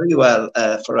worked very well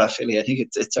for Rathvilly. I think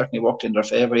it certainly worked in their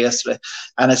favour yesterday,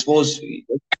 and I suppose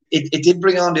it did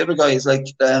bring on the other guys, like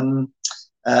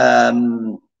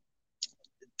middle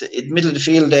of the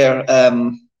field there,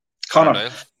 Conor.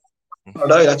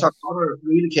 I thought Conor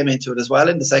really came into it as well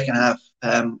in the second half,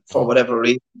 for whatever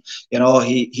reason.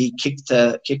 He kicked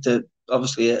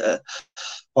obviously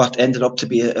what ended up to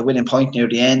be a winning point near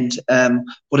the end.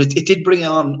 But it did bring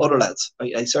on other lads.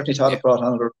 I certainly thought it brought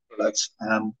on other lads,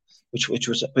 which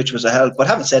was a help. But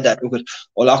having said that,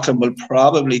 O'Loughlin will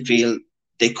probably feel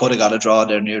they could have got a draw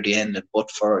there near the end,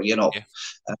 but for not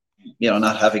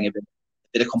having a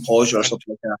bit of composure or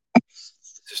something like that.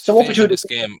 So what we do this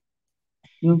game?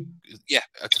 To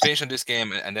finish on this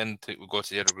game, and then we'll go to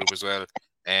the other group as well.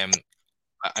 I'm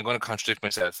going to contradict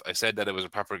myself. I said that it was a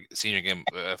proper senior game,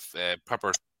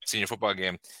 proper senior football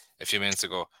game a few minutes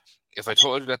ago. If I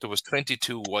told you that there was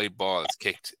 22 wide balls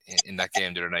kicked in that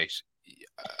game the other night,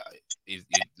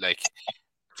 like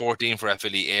 14 for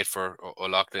Rathvilly, 8 for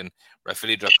O'Loughlin.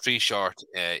 Rathvilly dropped 3 short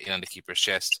in on the keeper's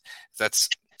chest. That's,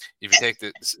 if you take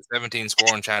the 17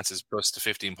 scoring chances plus the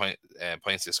 15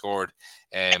 points they scored,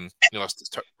 it's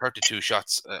 32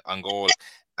 shots on goal.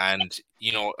 And,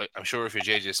 I'm sure if you're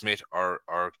JJ Smith or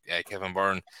Kevin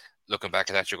Byrne, looking back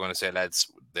at that, you're going to say,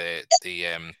 lads,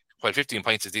 while 15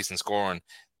 points is decent scoring,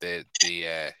 the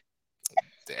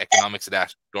economics of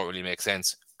that don't really make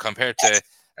sense compared to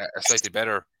a slightly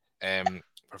better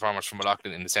performance from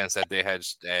O'Loughlin, in the sense that they had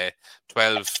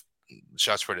 12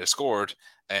 shots where they scored,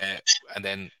 and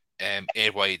then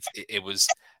 8 wide. It was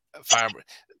far.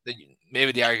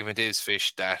 Maybe the argument is,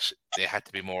 Fish, that they had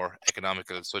to be more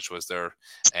economical. Such was their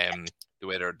the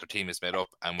way their team is made up,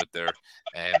 and with their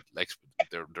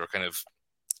their kind of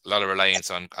a lot of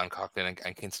reliance on Coughlin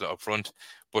and Kinsella up front.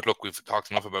 But look, we've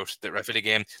talked enough about the Rathvilly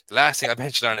game. The last thing I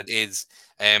mentioned on it is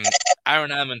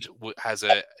Aaron Hammond has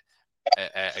a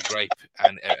gripe,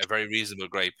 and a very reasonable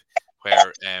gripe,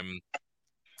 where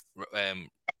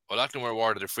O'Loughlin were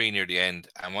awarded a free near the end,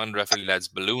 and one of the Rathvilly lads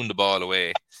ballooned the ball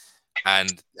away,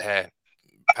 and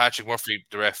Patrick Murphy,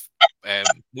 the ref,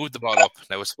 moved the ball up.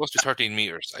 Now it was supposed to be 13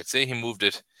 meters. I'd say he moved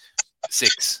it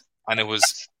 6, and it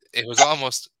was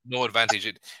almost no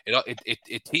advantage.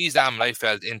 It teased Am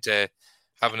Leifeld into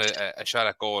having a shot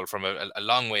at goal from a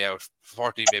long way out,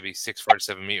 40, maybe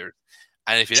 47 meters.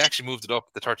 And if he'd actually moved it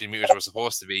up the 13 meters were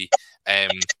supposed to be, they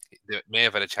may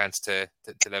have had a chance to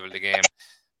level the game.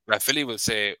 Philly will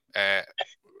say,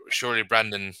 surely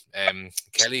Brandon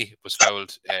Kelly was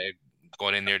fouled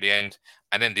going in near the end.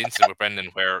 And then the incident with Brendan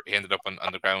where he ended up on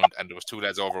the ground and there was 2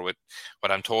 lads over with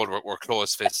what I'm told were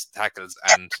closed fist tackles,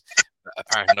 and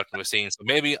apparently nothing was seen. So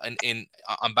maybe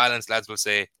on balance, lads will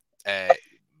say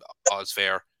all's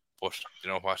fair, but you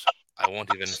know what?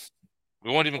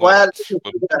 We won't even go. Well,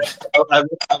 I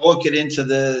won't get into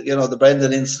the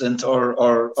Brendan incident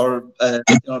or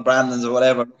Brandon's or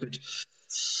whatever.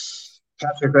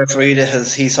 Patrick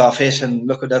Referida he saw fit, and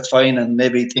look, that's fine, and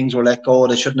maybe things were let go,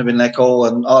 they shouldn't have been let go,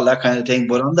 and all that kind of thing.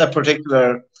 But on that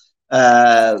particular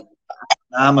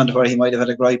Hammond, where he might have had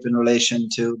a gripe in relation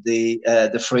to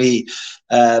the free,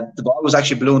 the ball was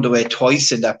actually ballooned away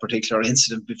twice in that particular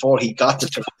incident before he got the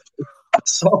free.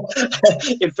 So,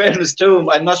 in fairness to him,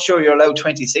 I'm not sure you're allowed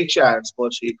 26 yards,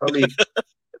 but he probably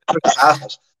half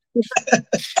it.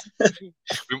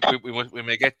 we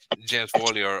may get James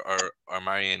Foley or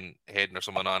Marion Hayden or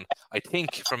someone on. I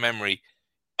think from memory,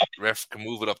 ref can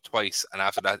move it up twice, and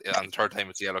after that, on the third time,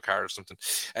 it's a yellow card or something.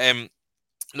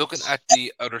 Looking at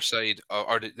the other side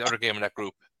or the other game in that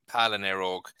group, Pal and Éire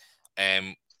Óg,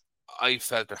 I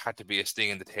felt there had to be a sting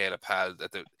in the tail of Pal,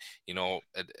 that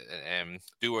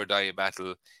do or die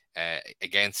battle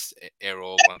against Éire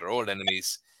Óg, one of their old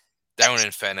enemies down in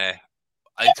Fenagh.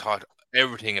 I thought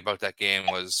everything about that game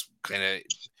was kind of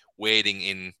weighting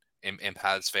in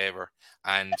Pal's favour,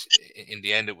 and in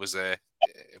the end it was a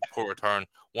poor return,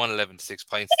 111 to 6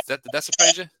 points. Did that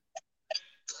surprise you?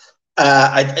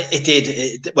 It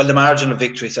did. Well, the margin of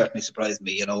victory certainly surprised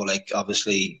me.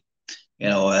 Obviously,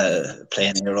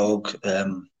 playing Éire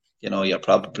Óg, you're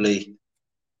probably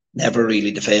never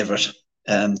really the favourite,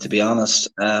 to be honest.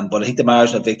 But I think the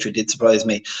margin of victory did surprise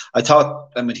me. I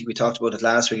think we talked about it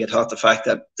last week. I thought the fact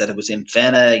that it was in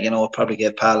Fenagh, probably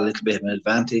gave Pal a little bit of an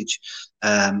advantage,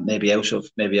 maybe out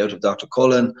of Dr.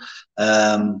 Cullen,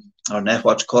 or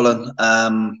Netwatch Cullen.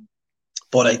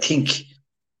 But I think,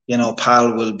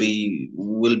 Pal will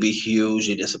be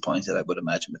hugely disappointed, I would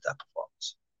imagine, with that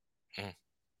performance.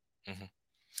 Mm-hmm.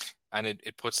 And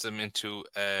it puts them into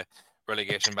a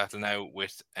relegation battle now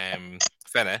with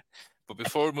Fenagh. But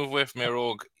before we move away from Éire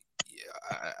Óg,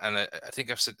 and I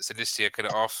think I've said this to you kind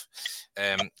of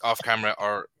off camera,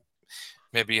 or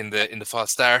maybe in the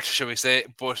false start, shall we say?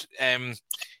 But an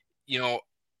Éire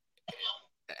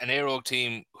Óg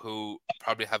team who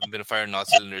probably haven't been firing all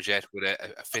cylinders yet, with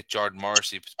a fit Jordan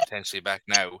Morrissey potentially back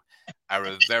now, are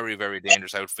a very, very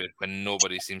dangerous outfit when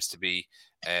nobody seems to be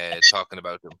talking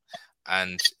about them.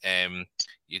 And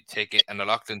you take an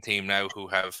O'Loughlin team now who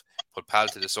have put Pal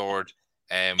to the sword,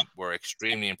 were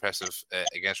extremely impressive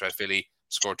against Rathvilly,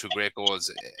 scored 2 great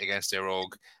goals against Éire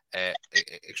Óg,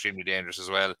 extremely dangerous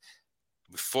as well.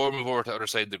 Before we move over to the other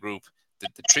side of the group, the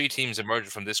 3 teams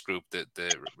emerging from this group, the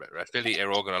Rathvilly,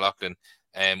 Éire Óg and O'Loughlin,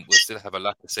 will still have a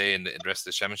lot to say in the rest of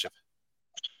the championship.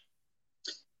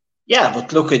 Yeah,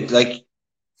 but look at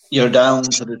you're down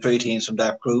to the 3 teams from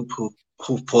that group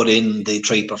who've put in the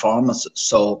 3 performances.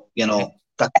 So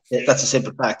that's a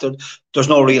simple fact. There's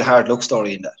no real hard luck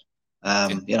story in that.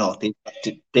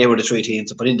 They were the 3 teams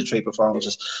that put in the 3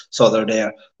 performances, so they're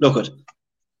there. Look at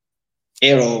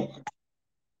Éire Óg,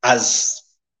 as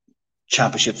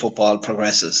championship football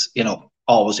progresses,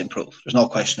 always improve. There's no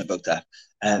question about that.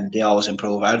 They always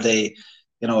improve. Are they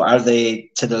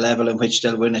to the level in which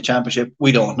they'll win a championship?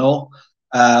 We don't know.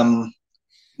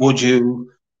 Would you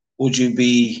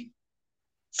be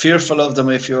fearful of them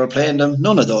if you were playing them?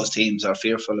 None of those teams are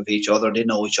fearful of each other. They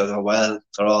know each other well.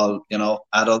 They're all,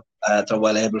 adult. They're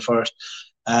well able for it.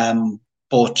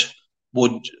 But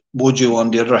would you,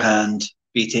 on the other hand,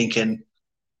 be thinking,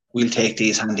 we'll take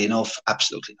these handy enough?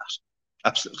 Absolutely not.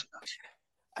 Absolutely not.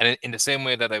 And in the same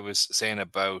way that I was saying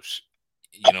about,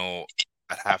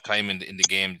 at halftime in the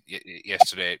game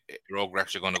yesterday, Éire Óg were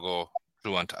actually going to go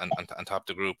through on top of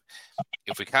the group.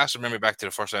 If we cast our memory back to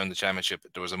the first round of the championship,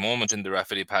 there was a moment in the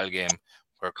Rathvilly Pal game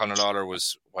where Conor Lawler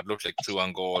was what looked like through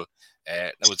on goal.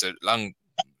 That was a long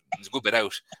was a good bit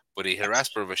out, but he hit a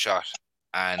rasper of a shot,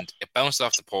 and it bounced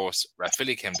off the post.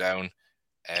 Rathvilly came down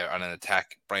on an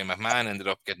attack. Brian McMahon ended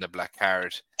up getting a black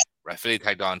card. Rathvilly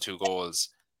tagged on 2 goals,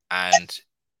 and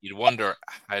you'd wonder,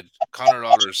 had Conor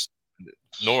Lawler's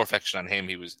no reflection on him,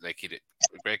 he did a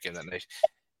great game that night.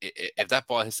 If that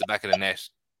ball hits the back of the net,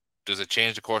 does it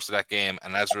change the course of that game?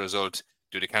 And as a result,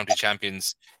 do the county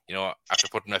champions, after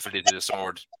putting Rathvilly to the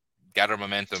sword, gather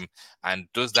momentum? And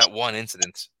does that one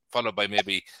incident, followed by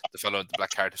maybe the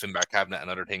black card to Finbar Cabinet and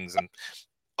other things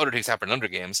happen in other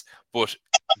games, but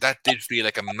that did feel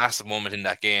like a massive moment in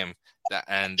that game,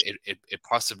 and it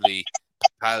possibly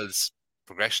Pal's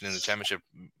progression in the championship.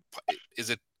 Is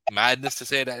it madness to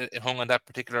say that it hung on that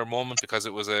particular moment because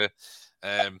it was a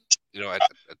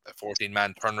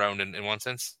 14-man turnaround in one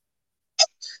sense?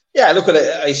 Yeah, look at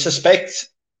it. I suspect,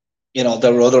 there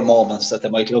are other moments that they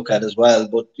might look at as well.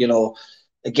 But,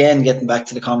 again, getting back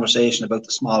to the conversation about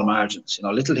the small margins,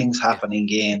 little things happen in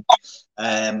game.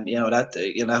 In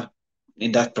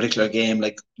that particular game,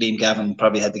 like Liam Gavin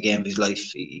probably had the game of his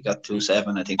life. He got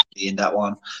 2-7, I think, in that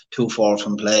one, 2-4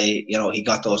 from play. He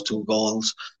got those 2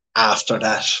 goals after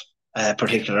that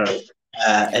particular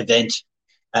event.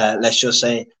 Let's just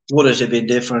say, would it have been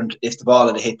different if the ball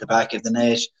had hit the back of the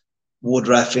net? Would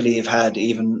Rathvilly have had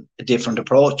even a different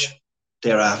approach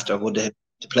thereafter? Would they have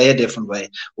to play a different way?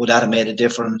 Would that have made a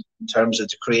difference in terms of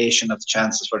the creation of the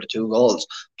chances for the 2 goals?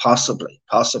 Possibly.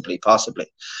 But,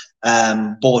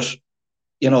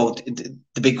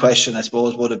 the big question, I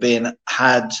suppose, would have been,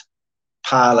 had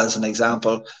Pal, as an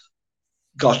example,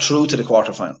 got through to the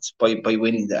quarterfinals by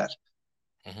winning that,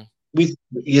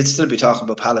 you'd still be talking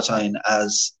about Palatine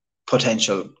as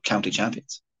potential county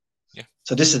champions. Yeah.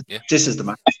 So this is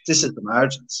the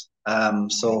margins. But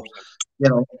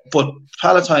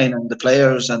Palatine and the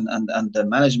players and the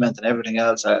management and everything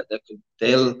else,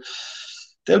 they'll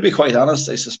be quite honest,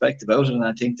 I suspect, about it, and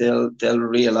I think they'll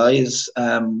realise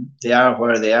they are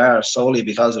where they are solely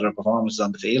because of their performances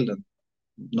on the field and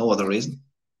no other reason.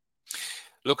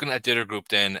 Looking at the other group,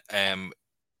 then,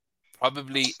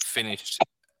 probably finished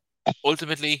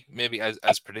ultimately, maybe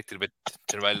as predicted, with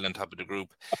Tinryland on top of the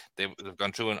group. They've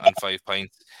gone through on 5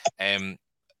 points.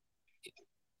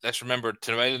 Let's remember,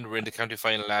 Tinryland were in the county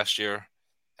final last year.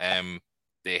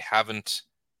 They haven't,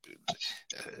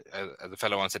 as the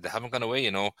fellow once said, they haven't gone away.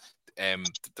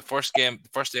 The first day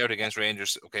out against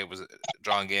Rangers, it was a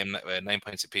drawn game, 9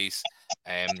 points apiece.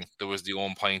 There was the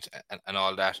 1 point and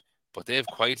all that, but they've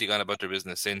quietly gone about their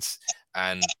business since,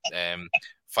 and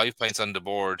 5 points on the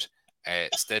board.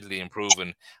 Steadily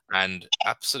improving, and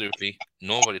absolutely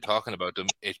nobody talking about them.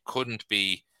 It couldn't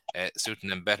be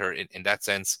suiting them better in that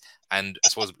sense. And I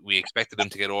suppose we expected them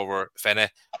to get over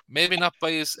Fenagh, maybe not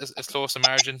by as close a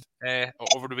margin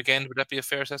over the weekend. Would that be a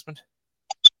fair assessment?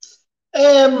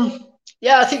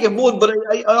 Yeah, I think it would, but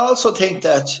I also think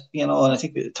that, and I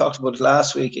think we talked about it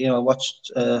last week. I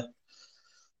watched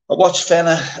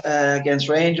Fenagh against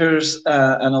Rangers.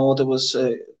 I know there was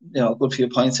a good few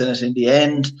points in it in the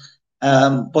end.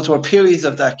 But there were periods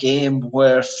of that game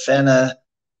where Fenagh,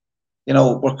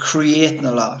 were creating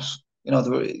a lot. There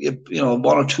were, 1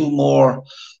 or 2 more,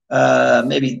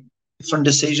 maybe different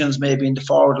decisions, maybe in the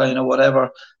forward line or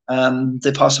whatever.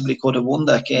 They possibly could have won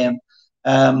that game.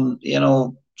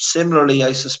 Similarly,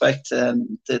 I suspect the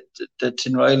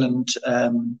Tinryland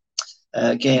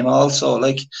game also.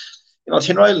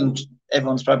 Tinryland,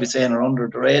 everyone's probably saying are under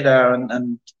the radar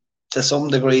and to some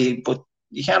degree, but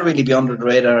you can't really be under the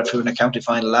radar if you were in a county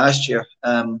final last year.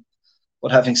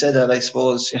 But having said that, I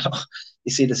suppose, you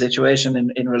see the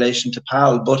situation in relation to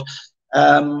Pal. But,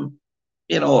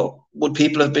 would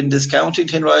people have been discounting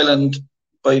Tinryland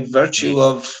by virtue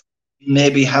of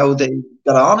maybe how they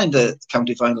got on in the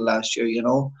county final last year,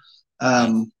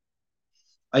 I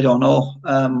don't know.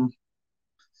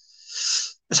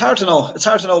 It's hard to know. It's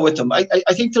hard to know with them. I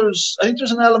think there's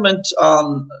an element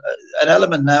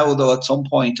now, though, at some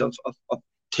point of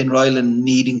Tinryland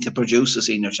needing to produce a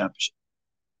senior championship.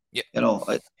 Yeah.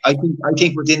 I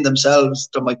think within themselves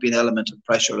there might be an element of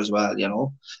pressure as well.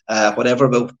 Whatever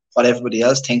about what everybody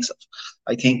else thinks of.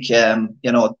 I think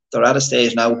they're at a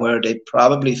stage now where they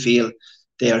probably feel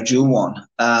they are due one,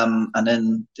 and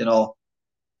then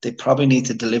they probably need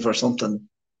to deliver something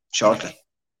shortly.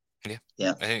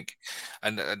 Yeah, I think,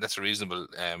 and that's a reasonable,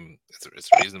 it's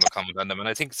a reasonable comment on them, and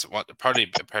I think it's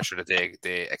probably a pressure that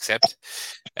they accept.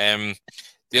 The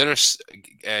other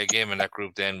game in that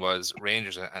group then was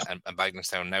Rangers and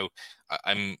Bagenalstown. Now,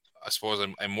 I suppose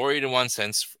I'm worried in one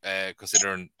sense,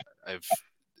 considering I've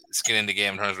skin in the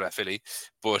game in terms of Rathvilly,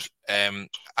 but I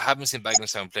haven't seen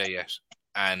Bagenalstown play yet,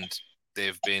 and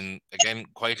they've been again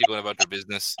quietly going about their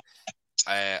business.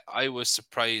 I was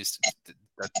surprised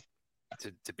that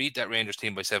to beat that Rangers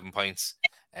team by 7 points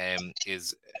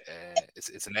is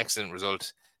it's an excellent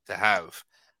result to have.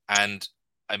 And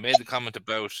I made the comment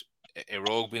about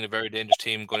Rogue being a very dangerous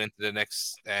team going into the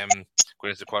next going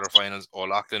into the quarterfinals.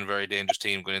 O'Loughlin, very dangerous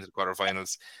team going into the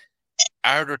quarterfinals.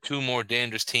 Are there two more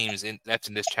dangerous teams left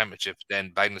in this championship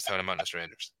than Bagenalstown and Mount Leinster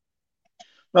Rangers?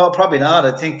 No, probably not.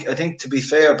 I think to be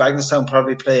fair, Bagenalstown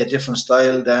probably play a different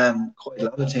style than quite a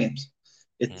lot of teams.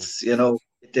 It's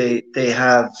they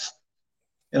have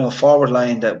forward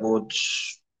line that would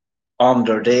on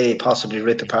their day possibly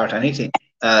rip apart anything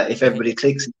if everybody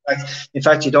clicks. In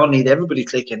fact, you don't need everybody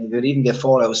clicking. You could even get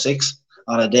 4 out of 6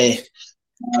 on a day.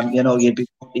 You'd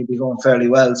be going fairly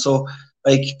well. So,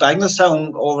 like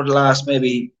Bagenalstown over the last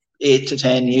maybe 8 to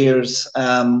 10 years,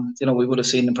 we would have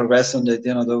seen them progressing. They're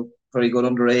very good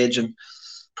underage and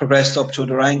progressed up through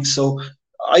the ranks. So,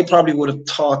 I probably would have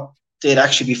thought they'd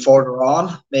actually be further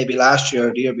on, maybe last year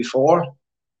or the year before,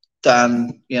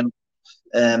 than it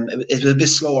was a bit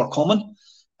slower coming.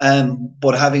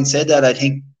 But having said that, I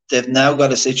think they've now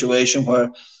got a situation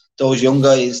where those young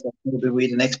guys that maybe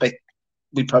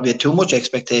we probably had too much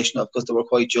expectation of because they were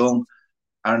quite young,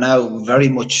 are now very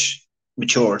much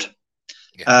matured.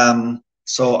 Yeah.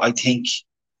 So I think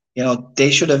they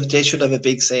should have a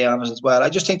big say on it as well. I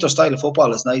just think their style of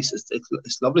football is nice.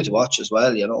 It's lovely to watch as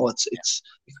well. It's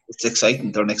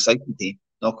exciting. They're an exciting team,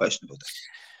 no question about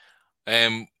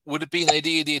that. Would it be an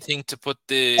idea, do you think, to put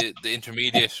the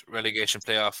intermediate relegation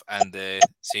playoff and the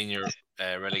senior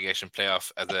relegation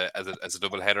playoff as a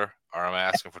double header, or am I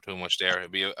asking for too much there?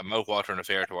 It'd be a mouth-watering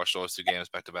affair to watch those two games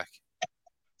back to back.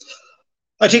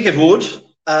 I think it would.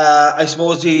 I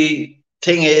suppose the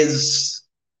thing is,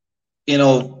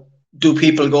 do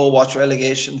people go watch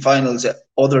relegation finals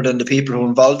other than the people who are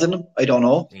involved in them? I don't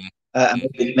know.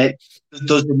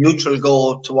 Does the neutral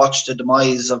go to watch the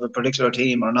demise of a particular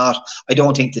team or not? I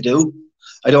don't think they do.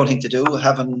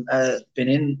 Having been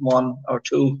in one or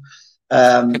two,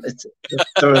 they're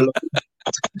a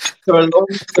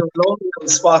lonely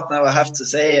spot now, I have to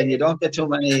say, and you don't get too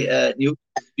many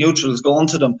neutrals going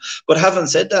to them. But having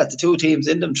said that, the two teams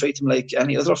in them treat them like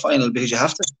any other final because you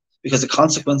have to, because the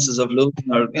consequences of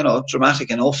losing are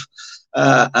dramatic enough.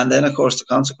 And then, of course, the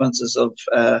consequences of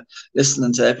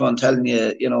listening to everyone telling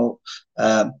you,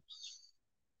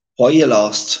 why you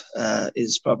lost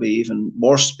is probably even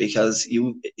worse because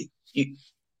you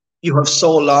have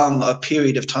so long a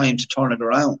period of time to turn it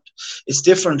around. It's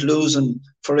different losing,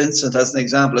 for instance, as an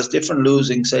example, it's different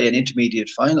losing, say, an intermediate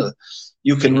final.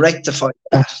 You can rectify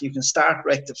that. You can start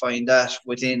rectifying that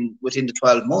within the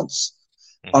 12 months.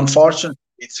 Mm-hmm. Unfortunately,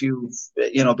 if you've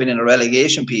been in a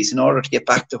relegation piece, in order to get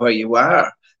back to where you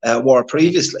were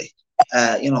previously,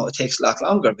 it takes a lot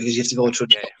longer because you have to go through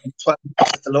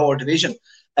the lower division.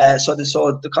 So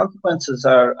the consequences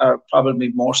are probably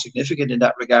more significant in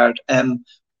that regard.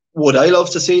 Would I love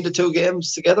to see the two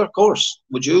games together? Of course.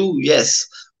 Would you? Yes.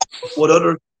 Would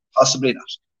others? Possibly not.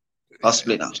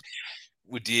 Possibly not.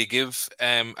 Would you give?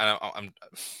 And I'm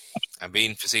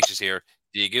being facetious here.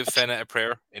 Do you give Fenagh a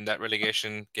prayer in that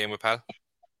relegation game with Pal?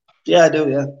 Yeah, I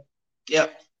do. Yeah.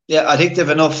 I think they've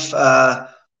enough.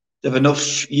 They've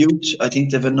enough youth. I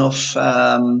think they've enough.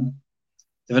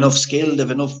 They've enough skill.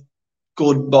 They've enough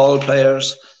good ball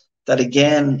players that,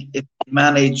 again, if they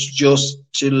manage just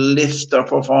to lift their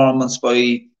performance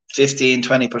by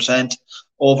 15-20%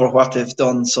 over what they've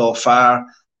done so far,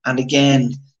 and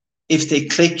again, if they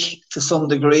click to some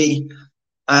degree,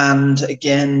 and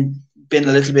again, been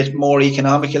a little bit more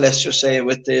economical, let's just say,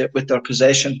 with their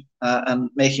possession and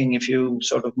making a few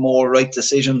sort of more right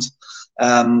decisions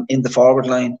in the forward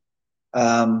line.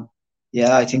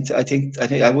 I think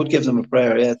I would give them a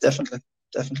prayer. Yeah, definitely.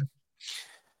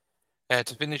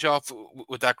 To finish off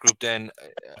with that group, then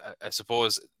I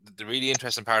suppose the really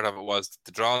interesting part of it was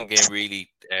the drawing game really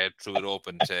threw it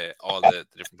open to all the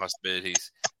different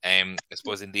possibilities. I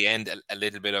suppose in the end, a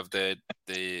little bit of the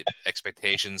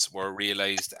expectations were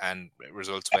realised and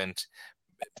results went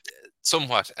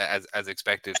somewhat as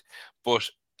expected. But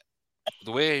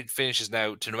the way it finishes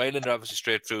now, Tinryland are obviously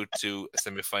straight through to a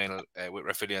semi-final with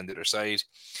Rathvilly on the other side.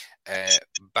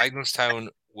 Bagenalstown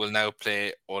will now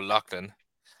play O'Loughlin,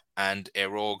 and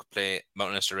Rogue play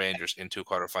Mount Leinster Rangers in 2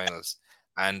 quarterfinals.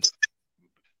 And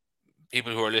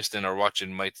people who are listening or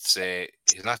watching might say,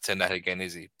 he's not saying that again,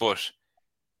 is he? But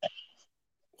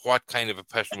what kind of a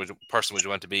person would you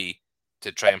want to be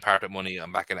to try and part with money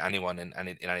on backing anyone in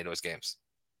any of those games?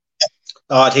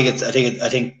 I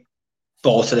think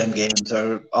both of them games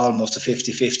are almost a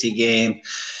 50-50 game.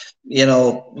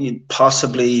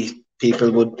 Possibly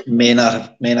people may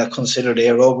not consider the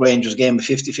Rogue Rangers game a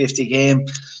 50-50 game.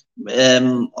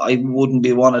 I wouldn't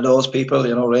be one of those people.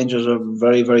 Rangers are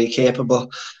very, very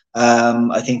capable.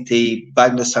 I think the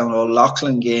Bagenalstown or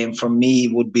Loughlin game for me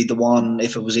would be the one,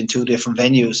 if it was in two different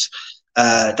venues.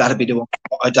 That'd be the one.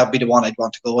 That'd be the one I'd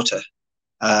want to go to.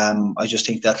 I just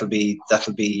think that'll be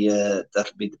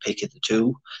the pick of the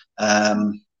two.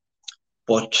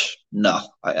 But no,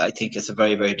 I think it's a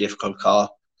very, very difficult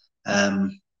call.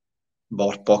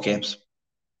 Both games.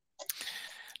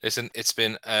 Listen, it's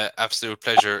been an absolute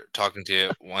pleasure talking to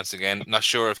you once again. Not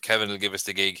sure if Kevin will give us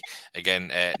the gig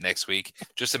again next week.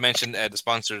 Just to mention the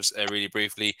sponsors really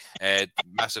briefly,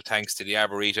 massive thanks to the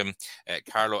Arboretum,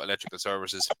 Carlow Electrical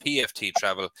Services, PFT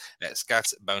Travel,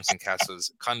 Scats Bouncing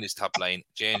Castles, Conley's Top Line,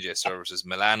 J&J Services,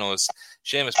 Milano's,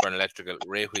 Seamus Byrne Electrical,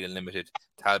 Ray Wheel Unlimited,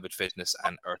 Talbot Fitness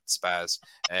and Earth Spas.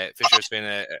 Fisher, it's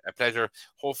been a pleasure.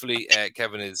 Hopefully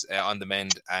Kevin is on the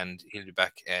mend and he'll be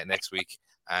back next week.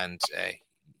 And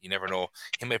you never know,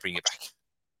 he might bring you back.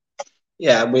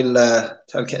 Yeah, we'll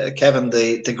tell Kevin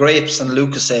the grapes and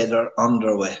Lucozade are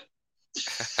underway.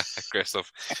 Great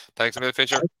stuff. Thanks a minute,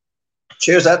 Fisher.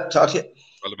 Cheers, Ed. Talk to you.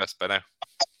 All the best. Bye now.